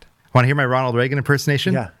fun fact. Want to hear my Ronald Reagan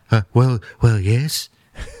impersonation? Yeah. Well, yes.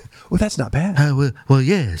 Well, that's not bad. Well,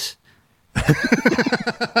 yes.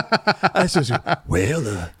 I says, well,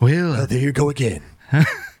 there you go again.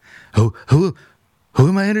 Who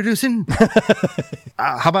am I introducing?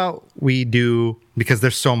 How about we do, because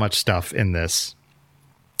there's so much stuff in this,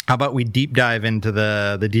 how about we deep dive into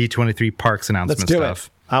the D23 Parks announcement Let's do stuff?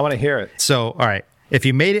 it. I want to hear it. So, all right. If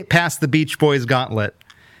you made it past the Beach Boys gauntlet,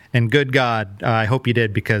 and good God, I hope you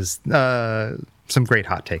did, because some great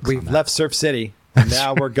hot takes. We've left Surf City, and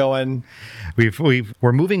now we're going.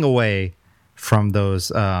 We're moving away from those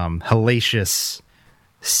hellacious,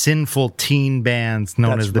 sinful teen bands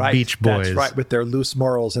known as the Beach Boys. That's right, with their loose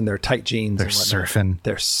morals and their tight jeans. They're and surfing.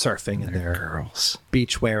 They're surfing and their girls.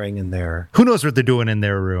 Beach wearing and their... Who knows what they're doing in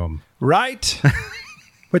their room? Right?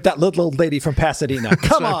 With that little old lady from Pasadena.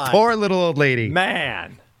 Come on. Poor little old lady.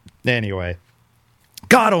 Man. Anyway.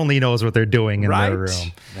 God only knows what they're doing in their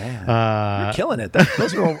room. Man, you're killing it.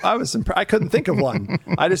 Those were, I couldn't think of one.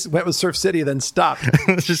 I just went with Surf City, then stopped.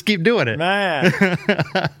 Let's just keep doing it. Man.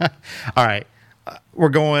 All right. We're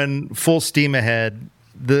going full steam ahead.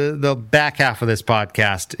 The back half of this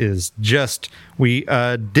podcast is just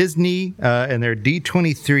Disney and their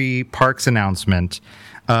D23 Parks announcement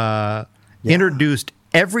introduced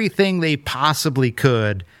everything they possibly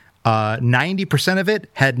could. 90% of it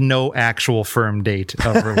had no actual firm date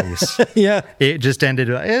of release. Yeah. It just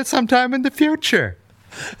ended sometime in the future.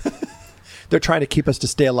 They're trying to keep us to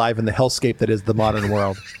stay alive in the hellscape that is the modern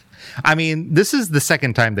world. I mean, this is the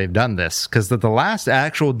second time they've done this, because the last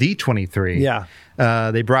actual D23,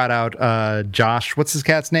 they brought out Josh, what's his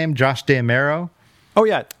cat's name? Josh D'Amaro? Oh,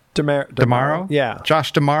 yeah. D'Amaro? Yeah.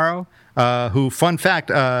 Josh D'Amaro, who, fun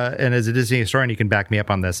fact, and as a Disney historian, you can back me up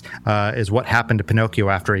on this, is what happened to Pinocchio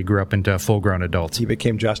after he grew up into a full-grown adult. He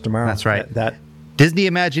became Josh D'Amaro. That's right. That Disney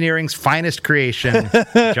Imagineering's finest creation,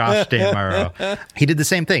 Josh D'Amaro. He did the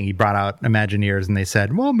same thing. He brought out Imagineers, and they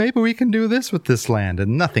said, well, maybe we can do this with this land,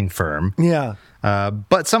 and nothing firm. Yeah.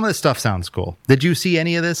 But some of this stuff sounds cool. Did you see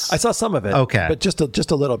any of this? I saw some of it. Okay. But just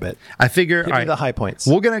a little bit. I figure, Give me the high points.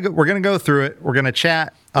 We're gonna go through it. We're gonna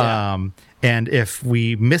chat. Yeah. And if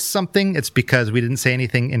we miss something, it's because we didn't say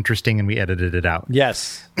anything interesting and we edited it out.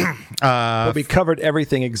 Yes. But we covered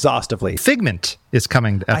everything exhaustively. Figment is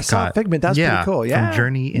coming to Epcot. I saw Figment. That's pretty cool. Yeah. From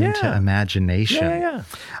Journey into Imagination.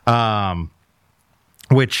 Yeah.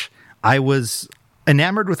 Which I was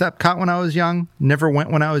enamored with Epcot when I was young. Never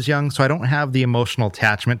went when I was young, so I don't have the emotional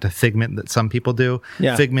attachment to Figment that some people do.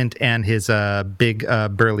 Yeah. Figment and his big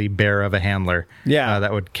burly bear of a handler. Yeah.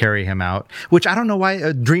 That would carry him out. Which I don't know why.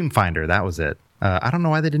 Dreamfinder, that was it. I don't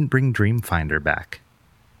know why they didn't bring Dreamfinder back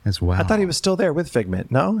as well. I thought he was still there with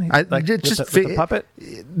Figment. No? With the puppet?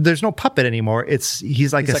 There's no puppet anymore.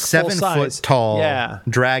 He's like a 7 foot tall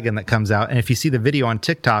dragon that comes out. And if you see the video on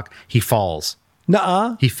TikTok, he falls.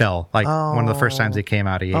 Nuh-uh. He fell. One of the first times he came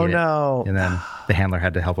out, he ate it. No. And then the handler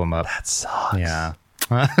had to help him up. That sucks. Yeah.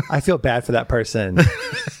 I feel bad for that person.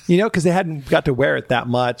 Because they hadn't got to wear it that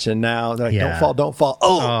much, and now they're like, don't fall.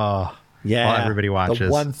 Oh. Yeah. Well, everybody watches. The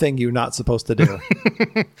one thing you're not supposed to do.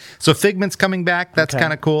 So Figment's coming back. That's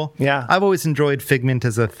kind of cool. Yeah. I've always enjoyed Figment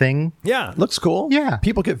as a thing. Yeah. Looks cool. Yeah.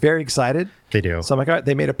 People get very excited. They do. So I'm like, all right,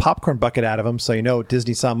 they made a popcorn bucket out of him, so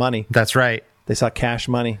Disney saw money. That's right. They saw cash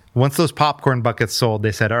money. Once those popcorn buckets sold,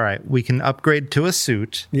 they said, all right, we can upgrade to a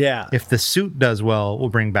suit. Yeah. If the suit does well, we'll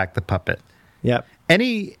bring back the puppet. Yep.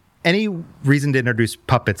 Any reason to introduce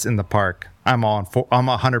puppets in the park, I'm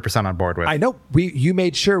 100% on board with. I know. You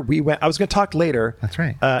made sure we went. I was going to talk later. That's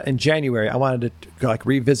right. In January, I wanted to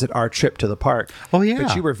revisit our trip to the park. Oh, yeah.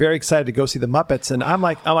 But you were very excited to go see the Muppets. And I'm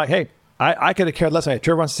like, hey, I could have cared less.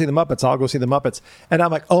 Trevor wants to see the Muppets. I'll go see the Muppets. And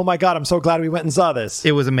I'm like, oh my God, I'm so glad we went and saw this.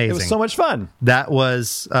 It was amazing. It was so much fun. That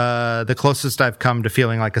was the closest I've come to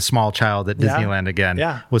feeling like a small child at Disneyland again.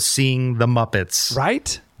 Yeah. Was seeing the Muppets.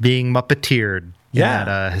 Right? Being Muppeteered. Yeah. In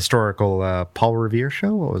that historical Paul Revere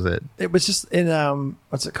show. What was it? It was just in,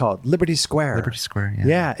 what's it called? Liberty Square. Liberty Square, yeah.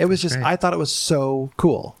 Yeah. It was just, great. I thought it was so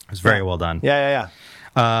cool. It was very well done. Yeah.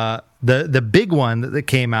 The big one that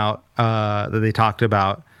came out that they talked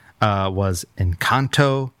about was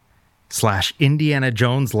Encanto / Indiana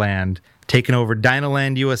Jones Land taking over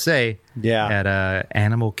Dinoland USA at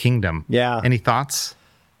Animal Kingdom. Yeah. Any thoughts?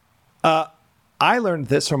 I learned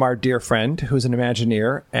this from our dear friend who's an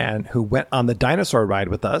Imagineer and who went on the dinosaur ride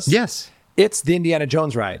with us. Yes. It's the Indiana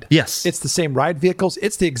Jones ride. Yes. It's the same ride vehicles.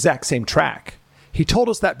 It's the exact same track. he told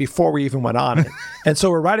us that before we even went on it. And so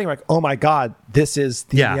we're writing like, oh my God, this is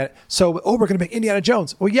the Indiana. So, we're going to make Indiana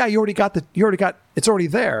Jones. Well, yeah, it's already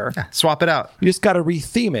there. Yeah, swap it out. You just got to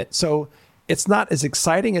retheme it. So it's not as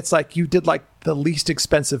exciting. It's like you did like the least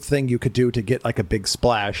expensive thing you could do to get like a big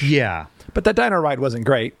splash. Yeah. But that dino ride wasn't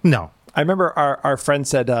great. No. I remember our friend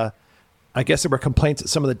said, I guess there were complaints that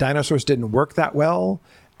some of the dinosaurs didn't work that well.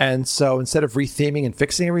 And so instead of retheming and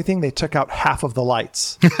fixing everything, they took out half of the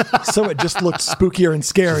lights. So it just looked spookier and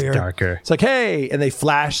scarier. Just darker. It's like, hey, and they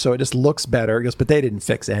flash, so it just looks better. He goes, but they didn't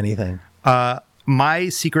fix anything. My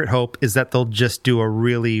secret hope is that they'll just do a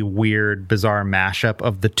really weird, bizarre mashup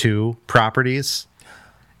of the two properties.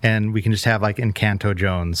 And we can just have like Encanto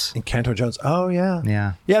Jones. Encanto Jones. Oh, yeah.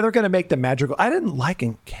 Yeah. Yeah, they're going to make the magical. I didn't like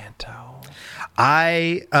Encanto.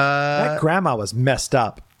 That grandma was messed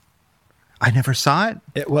up. I never saw it.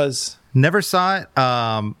 It was. Never saw it.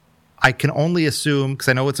 I can only assume, because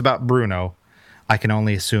I know it's about Bruno, I can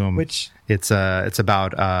only assume it's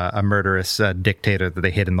about a murderous dictator that they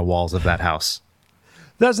hid in the walls of that house.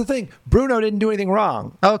 That's the thing. Bruno didn't do anything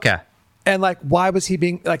wrong. Okay. And like, why was he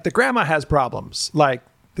being like, the grandma has problems. Like,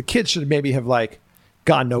 the kids should maybe have like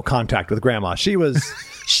gone no contact with grandma. She was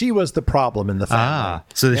the problem in the family.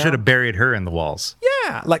 So they should have buried her in the walls.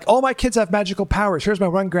 Yeah. Like, all my kids have magical powers. Here's my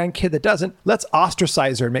one grandkid that doesn't. Let's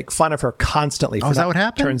ostracize her and make fun of her constantly. Is that what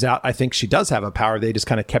happened? Turns out I think she does have a power. They just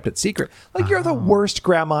kind of kept it secret. Like, you're the worst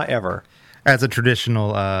grandma ever. As a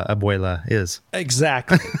traditional abuela is.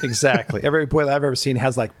 Exactly. Every abuela I've ever seen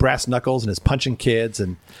has like brass knuckles and is punching kids.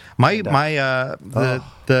 And the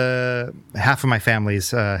half of my family's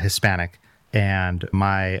Hispanic, and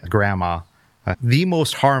my grandma, the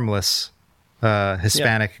most harmless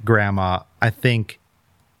Hispanic grandma I think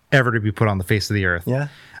ever to be put on the face of the earth. Yeah.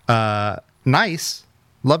 Nice,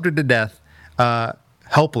 loved her to death.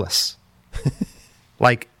 Helpless.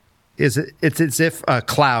 Like, it's as if a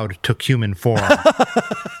cloud took human form.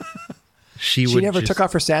 She never took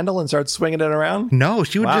off her sandal and started swinging it around? No,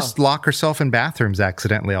 she would just lock herself in bathrooms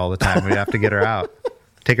accidentally all the time. We'd have to get her out.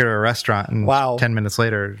 Take her to a restaurant, and 10 minutes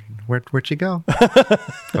later, where'd she go? Go to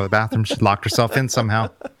the bathroom. She locked herself in somehow.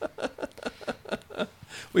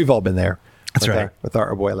 We've all been there. That's right. With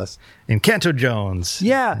our abuelas. Encanto Jones.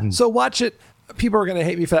 Yeah. So watch it. People are going to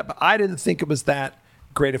hate me for that, but I didn't think it was that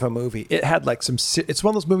great of a movie. It had like it's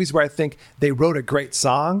one of those movies where I think they wrote a great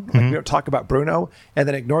song. Like, we don't talk about Bruno and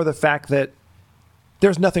then ignore the fact that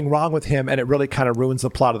there's nothing wrong with him, and it really kind of ruins the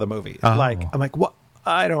plot of the movie. Like, I'm like, what?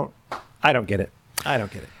 I don't get it.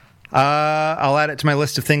 I'll add it to my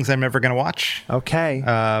list of things I'm never going to watch. Okay.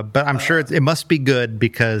 But I'm sure it must be good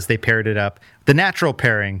because they paired it up. The natural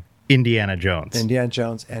pairing, Indiana Jones. Indiana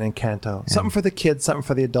Jones and Encanto. Something for the kids, something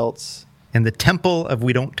for the adults. And the Temple of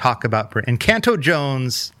We Don't Talk About Bruno. Encanto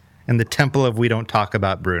Jones and the Temple of We Don't Talk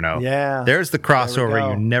About Bruno. Yeah. There's the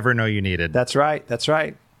crossover you never know you needed. That's right. I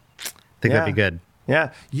think that'd be good.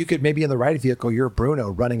 Yeah. You could maybe in the right vehicle, you're Bruno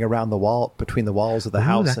running around the wall between the walls of the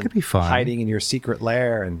house. That could be fun. Hiding in your secret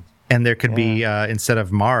lair. And there could be, instead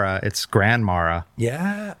of Mara, it's Grand Mara.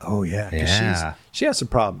 Yeah. Oh, yeah. Yeah. She has some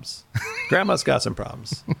problems. Grandma's got some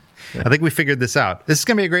problems. I think we figured this out. This is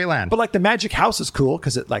going to be a great land. But like the magic house is cool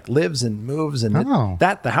because it like lives and moves and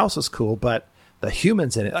the house is cool. But the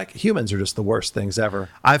humans in it, like humans are just the worst things ever.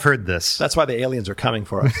 I've heard this. That's why the aliens are coming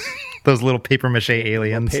for us. Those little paper mache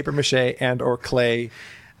aliens. Paper mache and or clay.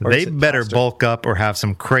 Or they better bulk up or have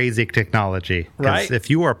some crazy technology. Right. If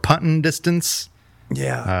you are punting distance,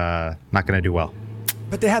 not going to do well.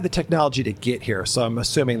 But they had the technology to get here, so I'm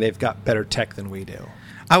assuming they've got better tech than we do.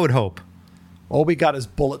 I would hope. All we got is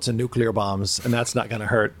bullets and nuclear bombs, and that's not going to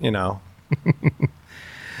hurt,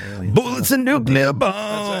 Bullets and nuclear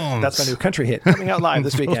bombs. That's my new country hit coming out live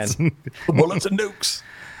this weekend. Bullets and nukes.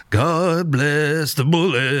 God bless the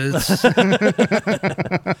bullets.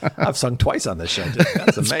 I've sung twice on this show.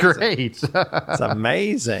 That's amazing. It's great. It's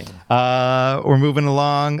amazing. We're moving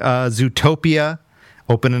along. Zootopia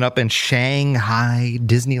opening up in Shanghai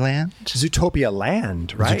Disneyland. Zootopia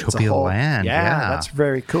Land, right? Zootopia Land. Yeah, that's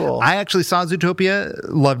very cool. I actually saw Zootopia.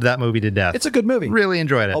 Loved that movie to death. It's a good movie. Really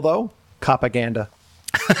enjoyed it. Although, propaganda.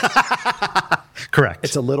 Correct.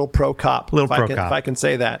 It's a little pro-cop. If I can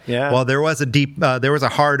say that. Yeah. Well, there was a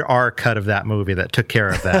hard R cut of that movie that took care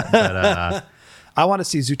of that. But, I want to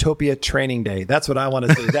see Zootopia Training Day. That's what I want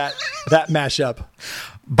to see. that mashup.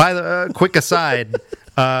 By the quick aside,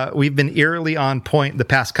 we've been eerily on point the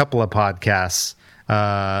past couple of podcasts.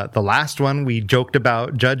 The last one we joked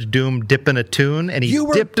about Judge Doom dipping a tune, and he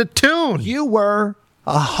dipped a tune. You were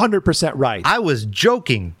 100% right. I was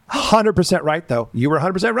joking. 100% right, though. You were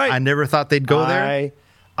 100% right. I never thought they'd go there.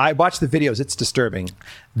 I watch the videos. It's disturbing.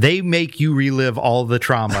 They make you relive all the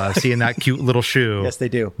trauma seeing that cute little shoe. Yes, they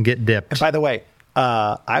do. Get dipped. And by the way,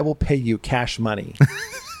 I will pay you cash money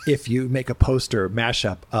if you make a poster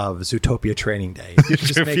mashup of Zootopia Training Day. If you could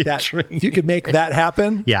just make that, if you could make that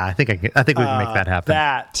happen. Yeah, I think we can make that happen.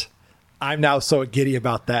 I'm now so giddy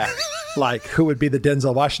about that. Like, who would be the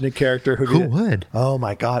Denzel Washington character? Who would? Oh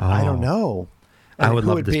my God, I don't know. I would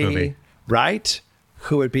love this movie. Right?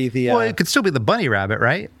 Who would be the? Well, it could still be the bunny rabbit,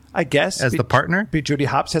 right? I guess as the partner. Be Judy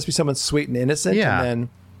Hopps. Has to be someone sweet and innocent. Yeah. And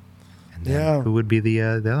then who would be the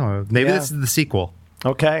other one? Maybe this is the sequel.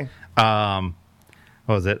 Okay. What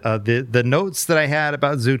was it? The notes that I had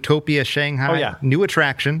about Zootopia Shanghai. Oh, yeah. New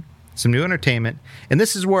attraction, some new entertainment, and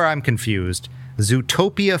this is where I'm confused.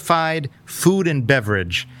 Zootopia-fied food and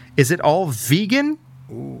beverage. Is it all vegan?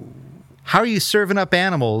 Ooh. How are you serving up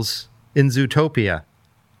animals in Zootopia?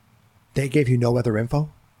 They gave you no other info?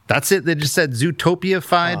 That's it. They just said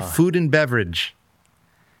Zootopia-fied food and beverage.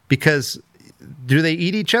 Because do they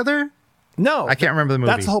eat each other? No. I can't remember the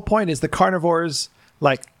movie. That's the whole point, is the carnivores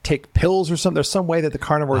like take pills or something. There's some way that the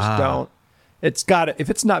carnivores don't. It's got to, if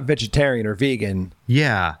it's not vegetarian or vegan.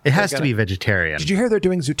 Yeah, it has to be vegetarian. Did you hear they're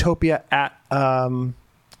doing Zootopia at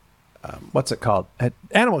what's it called? At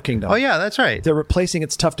Animal Kingdom. Oh yeah, that's right. They're replacing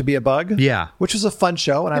It's Tough to Be a Bug. Yeah. Which was a fun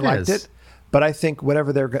show and I liked it. But I think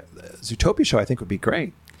whatever their Zootopia show I think would be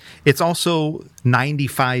great. It's also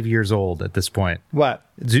 95 years old at this point. What?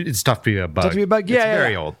 It's Tough to Be a Bug. Tough to Be a Bug? Yeah, it's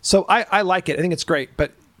very old. So I like it. I think it's great.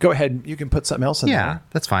 But go ahead. You can put something else in there. Yeah,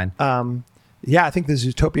 that's fine. Yeah, I think the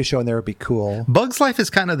Zootopia show in there would be cool. Bug's Life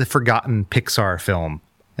is kind of the forgotten Pixar film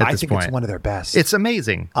at this point. I think it's one of their best. It's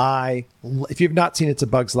amazing. If you've not seen It's a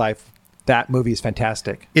Bug's Life, that movie is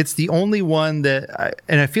fantastic. It's the only one that,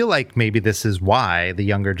 and I feel like maybe this is why the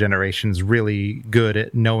younger generation is really good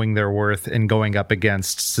at knowing their worth and going up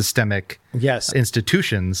against systemic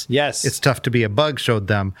institutions. Yes. It's Tough to Be a Bug showed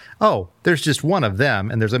them, oh, there's just one of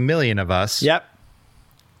them and there's a million of us. Yep.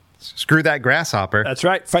 Screw that grasshopper. That's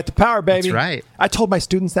right. Fight the power, baby. That's right. I told my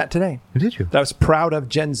students that today. Did you? That I was proud of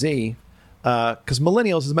Gen Z. Because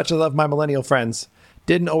millennials, as much as I love my millennial friends,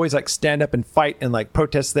 didn't always like stand up and fight and like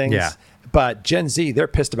protest things. Yeah. But Gen Z, they're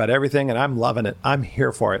pissed about everything and I'm loving it. I'm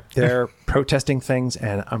here for it. They're protesting things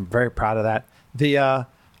and I'm very proud of that. I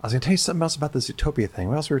was going to tell you something else about the Zootopia thing.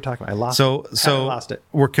 What else were we talking about? I lost it.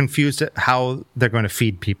 We're confused at how they're going to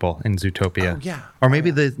feed people in Zootopia. Oh, yeah. Or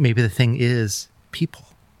maybe the thing is people.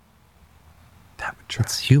 That would try.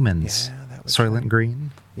 It's humans. Yeah, that would Soylent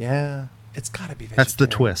Green. Yeah. It's got to be vegetarian. That's the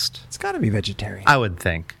twist. It's got to be vegetarian. I would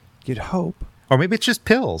think. You'd hope. Or maybe it's just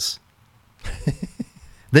pills.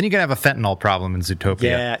 Then you're going to have a fentanyl problem in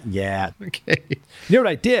Zootopia. Yeah. Okay. You know what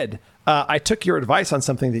I did? I took your advice on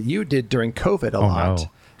something that you did during COVID a lot.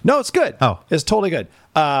 No, it's good. Oh. It's totally good.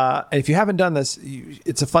 And if you haven't done this,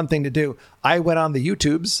 it's a fun thing to do. I went on the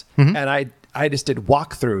YouTubes and I just did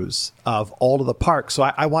walkthroughs of all of the parks. So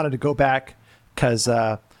I wanted to go back because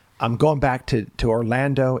I'm going back to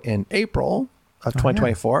Orlando in April of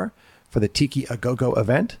 2024 for the Tiki A Go-Go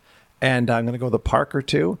event. And I'm going to go to the park or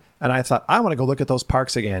two. And I thought, I want to go look at those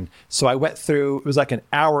parks again. So I went through, it was like an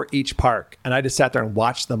hour each park. And I just sat there and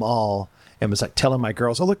watched them all and was like telling my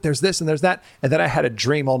girls, oh, look, there's this and there's that. And then I had a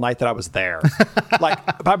dream all night that I was there. Like,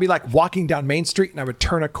 I'd be like walking down Main Street and I would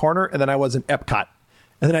turn a corner and then I was in Epcot.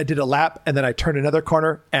 And then I did a lap and then I turned another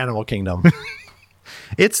corner, Animal Kingdom.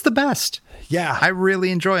 It's the best. Yeah. I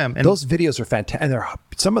really enjoy them. And those videos are fantastic. And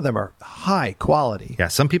some of them are high quality. Yeah,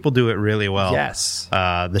 some people do it really well. Yes.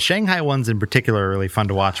 The Shanghai ones in particular are really fun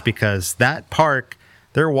to watch because that park,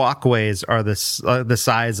 their walkways are the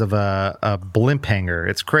size of a blimp hangar.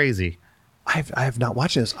 It's crazy. I have not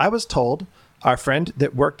watched this. I was told our friend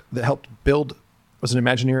that helped build, was an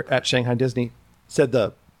Imagineer at Shanghai Disney, said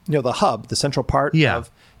the hub, the central part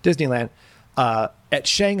of Disneyland, at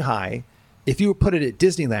Shanghai, if you put it at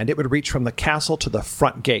Disneyland, it would reach from the castle to the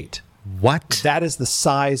front gate. What? That is the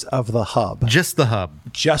size of the hub. Just the hub.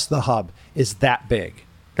 Just the hub is that big.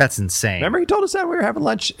 That's insane. Remember he told us that we were having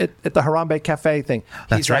lunch at the Harambe Cafe thing.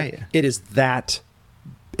 That's right. Like, it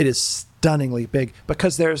is stunningly big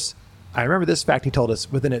because I remember this fact he told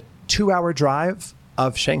us, within a 2-hour drive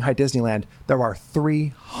of Shanghai Disneyland, there are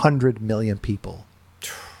 300 million people.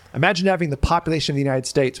 Imagine having the population of the United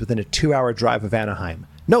States within a 2-hour drive of Anaheim.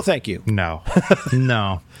 No, thank you. No.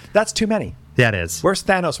 No. That's too many. That is. Where's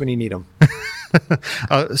Thanos when you need him?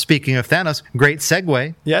 Speaking of Thanos, great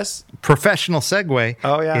segue. Yes. Professional segue.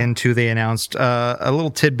 Oh, yeah. Into they announced a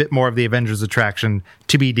little tidbit more of the Avengers attraction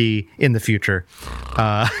TBD in the future.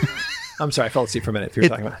 I'm sorry, I fell asleep for a minute if you were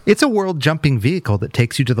talking about it. It's a world-jumping vehicle that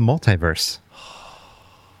takes you to the multiverse.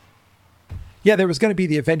 Yeah, there was going to be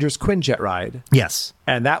the Avengers Quinjet ride. Yes.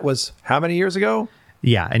 And that was how many years ago?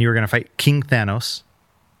 Yeah, and you were going to fight King Thanos.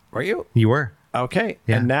 Were you? You were. Okay.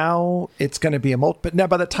 Yeah. And now it's going to be but now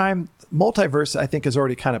by the time multiverse, I think, has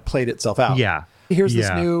already kind of played itself out. Yeah. Here's this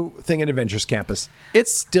new thing at Avengers Campus.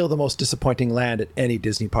 It's still the most disappointing land at any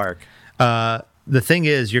Disney park. The thing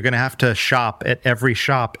is, you're going to have to shop at every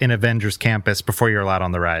shop in Avengers Campus before you're allowed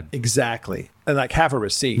on the ride. Exactly. And like have a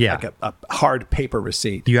receipt, like a hard paper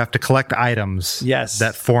receipt. You have to collect items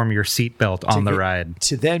that form your seatbelt on the ride.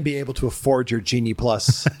 To then be able to afford your Genie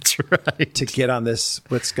Plus. That's right. To get on this,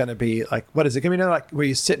 what's going to be like, what is it going to be like where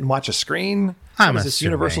you sit and watch a screen? I'm assuming. This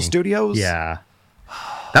Universal Studios? Yeah.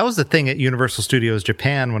 That was the thing at Universal Studios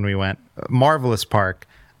Japan when we went. Marvelous park.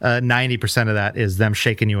 90% of that is them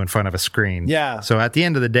shaking you in front of a screen. Yeah. So at the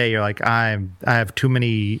end of the day, you're like, I have too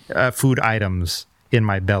many food items in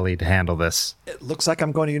my belly to handle this. It looks like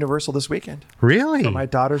I'm going to Universal this weekend. Really? For my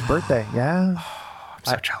daughter's birthday. Yeah. I'm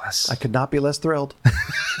so jealous. I could not be less thrilled.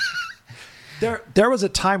 There was a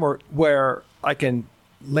time where like in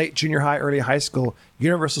late junior high, early high school,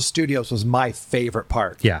 Universal Studios was my favorite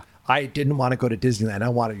park. Yeah. I didn't want to go to Disneyland. I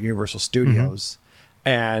wanted Universal Studios.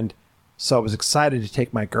 And so I was excited to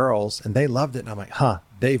take my girls, and they loved it. And I'm like,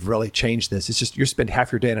 they've really changed this. It's just, you're spending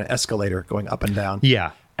half your day in an escalator going up and down.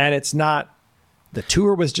 Yeah. And it's not, the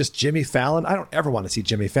tour was just Jimmy Fallon. I don't ever want to see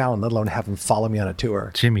Jimmy Fallon, let alone have him follow me on a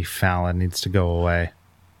tour. Jimmy Fallon needs to go away.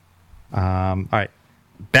 All right.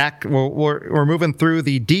 Back, we're moving through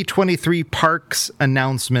the D23 parks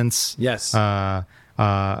announcements. Yes. A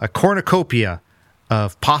cornucopia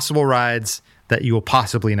of possible rides that you will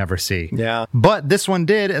possibly never see. Yeah. But this one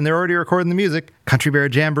did, and they're already recording the music. Country Bear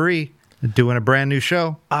Jamboree, doing a brand new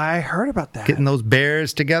show. I heard about that. Getting those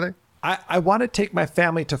bears together. I want to take my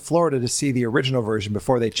family to Florida to see the original version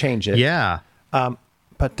before they change it. Yeah.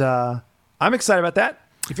 But I'm excited about that.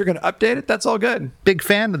 If you're going to update it, that's all good. Big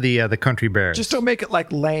fan of the Country Bears. Just don't make it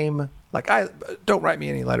like lame. Like don't write me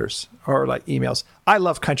any letters or like emails. I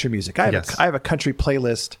love country music. I have a country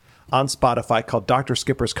playlist on Spotify called Dr.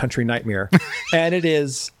 Skipper's Country Nightmare. And it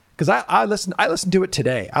is, because I listen to it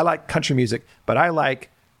today. I like country music, but I like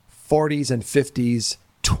 40s and 50s,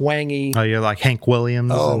 twangy. Oh, you're like Hank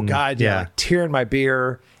Williams. Oh, God, yeah. Like Tear in My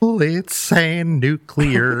Beer. It's saying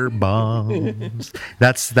nuclear bombs.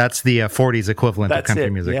 That's the 40s equivalent of country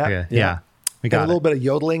music. Yeah. We got a little bit of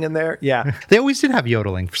yodeling in there. Yeah. They always did have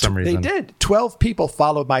yodeling for some reason. They did. 12 people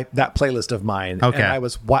followed that playlist of mine. Okay.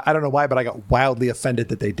 And I don't know why, but I got wildly offended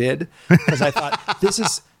that they did. Because I thought, this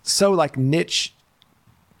is so like niche,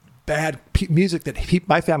 bad music that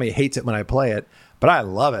my family hates it when I play it. But I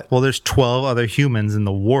love it. Well, there's 12 other humans in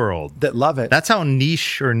the world that love it. That's how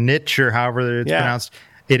niche or niche or however it's pronounced.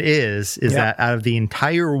 It is that out of the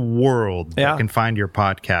entire world that can find your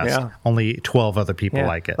podcast, only 12 other people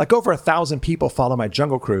like it. Like over 1,000 people follow my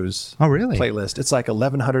Jungle Cruise playlist. It's like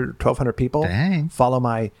 1,100, 1,200 people follow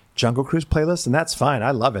my Jungle Cruise playlist, and that's fine.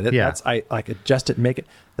 I love it. I adjust it and make it.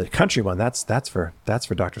 The country one, that's for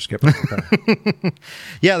Dr. Skipper.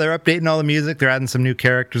 Yeah, they're updating all the music. They're adding some new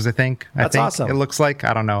characters, I think. That's awesome. It looks like.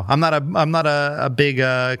 I don't know. I'm not a big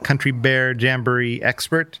Country Bear Jamboree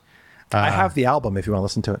expert. I have the album if you want to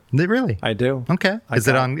listen to it. Really? I do. Okay. Is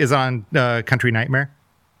it on Country Nightmare?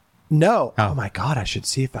 No. Oh my God, I should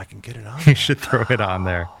see if I can get it on. You should throw it on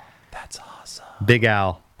there. That's awesome. Big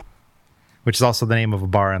Al, which is also the name of a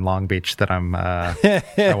bar in Long Beach that I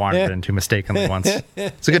wandered into mistakenly once.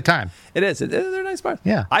 It's a good time. It is. They're nice bars.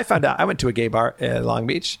 Yeah. I found out, I went to a gay bar in Long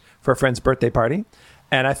Beach for a friend's birthday party.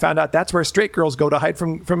 And I found out that's where straight girls go to hide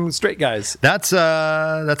from straight guys. That's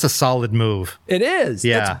a solid move. It is.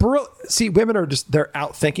 Yeah. See, women are they're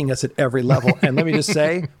outthinking us at every level. And let me just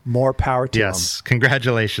say, more power to them. Yes.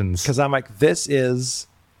 Congratulations. Because I'm like, this is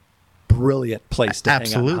brilliant place to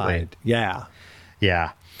hang out and hide. Yeah.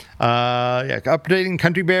 Yeah. Updating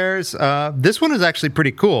Country Bears. This one is actually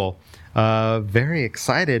pretty cool. Very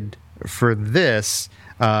excited for this.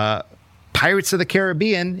 Pirates of the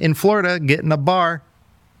Caribbean in Florida getting a bar.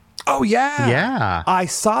 Oh, yeah. Yeah. I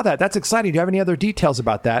saw that. That's exciting. Do you have any other details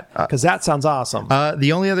about that? Because that sounds awesome.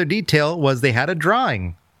 The only other detail was they had a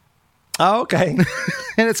drawing. Oh, okay.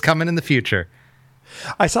 And it's coming in the future.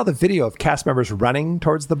 I saw the video of cast members running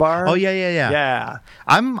towards the bar. Oh, yeah. Yeah.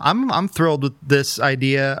 I'm thrilled with this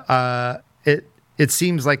idea. It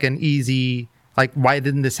seems like an easy, like, why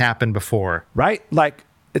didn't this happen before? Right? Like,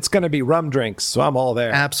 it's going to be rum drinks, so I'm all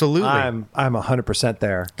there. Absolutely. I'm 100%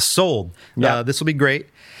 there. Sold. Yeah. This will be great.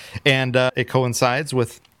 And it coincides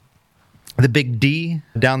with the Big D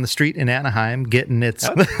down the street in Anaheim getting its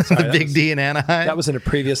the Big D in Anaheim. That was in a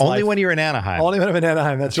previous Only life. when you're in Anaheim. Only when I'm in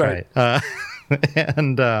Anaheim. That's right.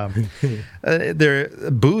 And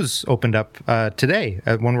Booze opened up today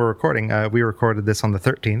when we're recording. We recorded this on the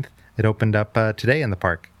 13th. It opened up today in the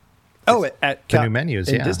park. Oh, at the new menus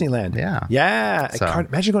in yeah. Disneyland. Yeah. Yeah. So,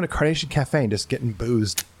 imagine going to Carnation Cafe and just getting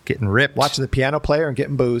boozed. Getting ripped. Watching the piano player and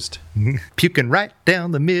getting boozed. Puking right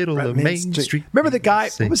down the middle of Main Street. Remember the guy,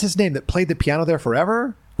 what was his name, that played the piano there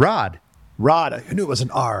forever? Rod. I knew it was an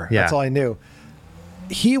R. Yeah. That's all I knew.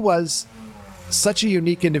 He was such a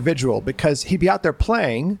unique individual because he'd be out there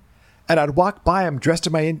playing and I'd walk by him dressed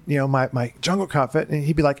in my jungle outfit, and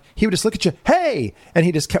he would just look at you, hey, and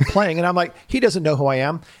he just kept playing. And I'm like, he doesn't know who I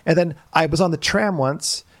am. And then I was on the tram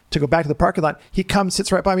once to go back to the parking lot. He comes,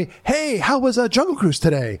 sits right by me. Hey, how was Jungle Cruise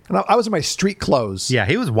today? And I was in my street clothes. Yeah,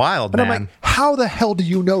 he was wild, and man. I'm like, how the hell do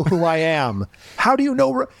you know who I am? How do you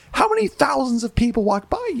know? How many thousands of people walk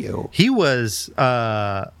by you? He was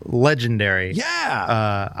legendary.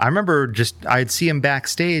 Yeah. I remember I'd see him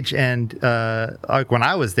backstage, and like when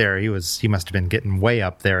I was there, he must have been getting way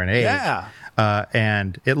up there in age. Yeah.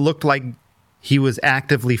 And it looked like he was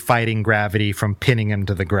actively fighting gravity from pinning him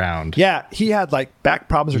to the ground. Yeah, he had like back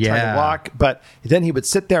problems or trying to walk, but then he would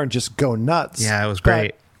sit there and just go nuts. Yeah, it was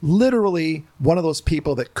great. But literally one of those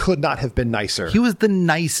people that could not have been nicer. He was the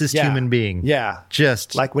nicest human being. Yeah.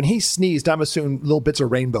 Just like when he sneezed, I'm assuming little bits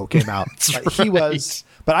of rainbow came out. He was,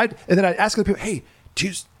 and then I'd ask the people, hey,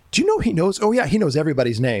 do you know he knows? Oh yeah, he knows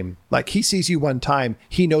everybody's name. Like he sees you one time,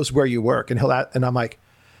 he knows where you work, and I'm like,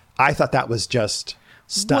 I thought that was just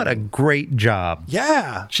stunning. What a great job.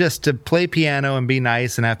 Yeah. Just to play piano and be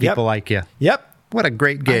nice and have people like you. Yep. What a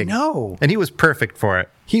great gig. I know. And he was perfect for it.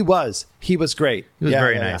 He was great. He was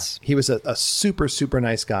very nice. He was a super, super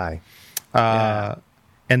nice guy.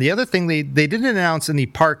 And the other thing they didn't announce in the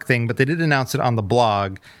park thing, but they did announce it on the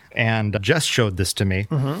blog, and just showed this to me.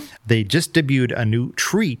 Mm-hmm. They just debuted a new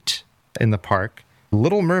treat in the park,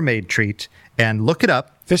 Little Mermaid treat, and look it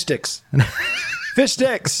up. Fish sticks. Fish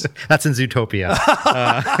sticks. That's in Zootopia.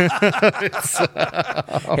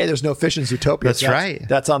 Hey, there's no fish in Zootopia. That's right.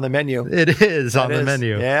 That's on the menu. It is on the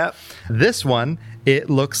menu. Yeah. This one, it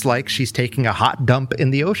looks like she's taking a hot dump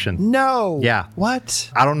in the ocean. No. Yeah.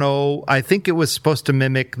 What? I don't know. I think it was supposed to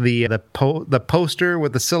mimic the poster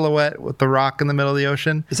with the silhouette with the rock in the middle of the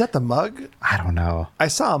ocean. Is that the mug? I don't know. I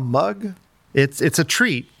saw a mug. It's a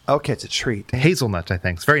treat. Okay, it's a treat. Hazelnut, I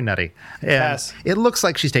think. It's very nutty. And yes. It looks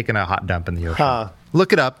like she's taking a hot dump in the ocean. Huh.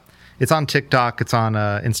 Look it up. It's on TikTok. It's on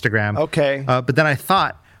Instagram. Okay. But then I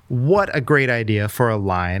thought, what a great idea for a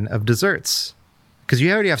line of desserts. Because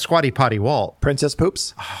you already have Squatty Potty Walt. Princess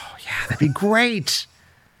Poops? Oh, yeah, that'd be great.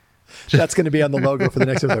 That's going to be on the logo for the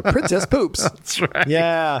next episode. Princess Poops. That's right.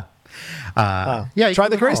 Yeah. Yeah. Try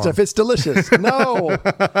the gray stuff. It's delicious. No.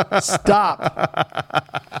 Stop.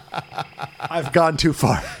 I've gone too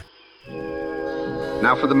far.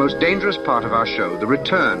 Now for the most dangerous part of our show, the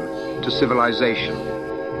return to civilization.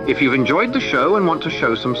 If you've enjoyed the show and want to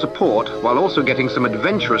show some support while also getting some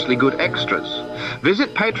adventurously good extras,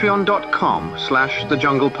 visit patreon.com/The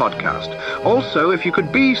Jungle Podcast. Also, if you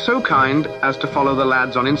could be so kind as to follow the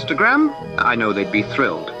lads on Instagram, I know they'd be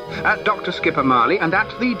thrilled, at Dr. Skipper Marley and at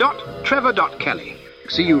the.Trevor.Kelly.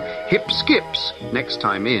 See you hip skips next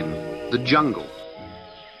time in The Jungle.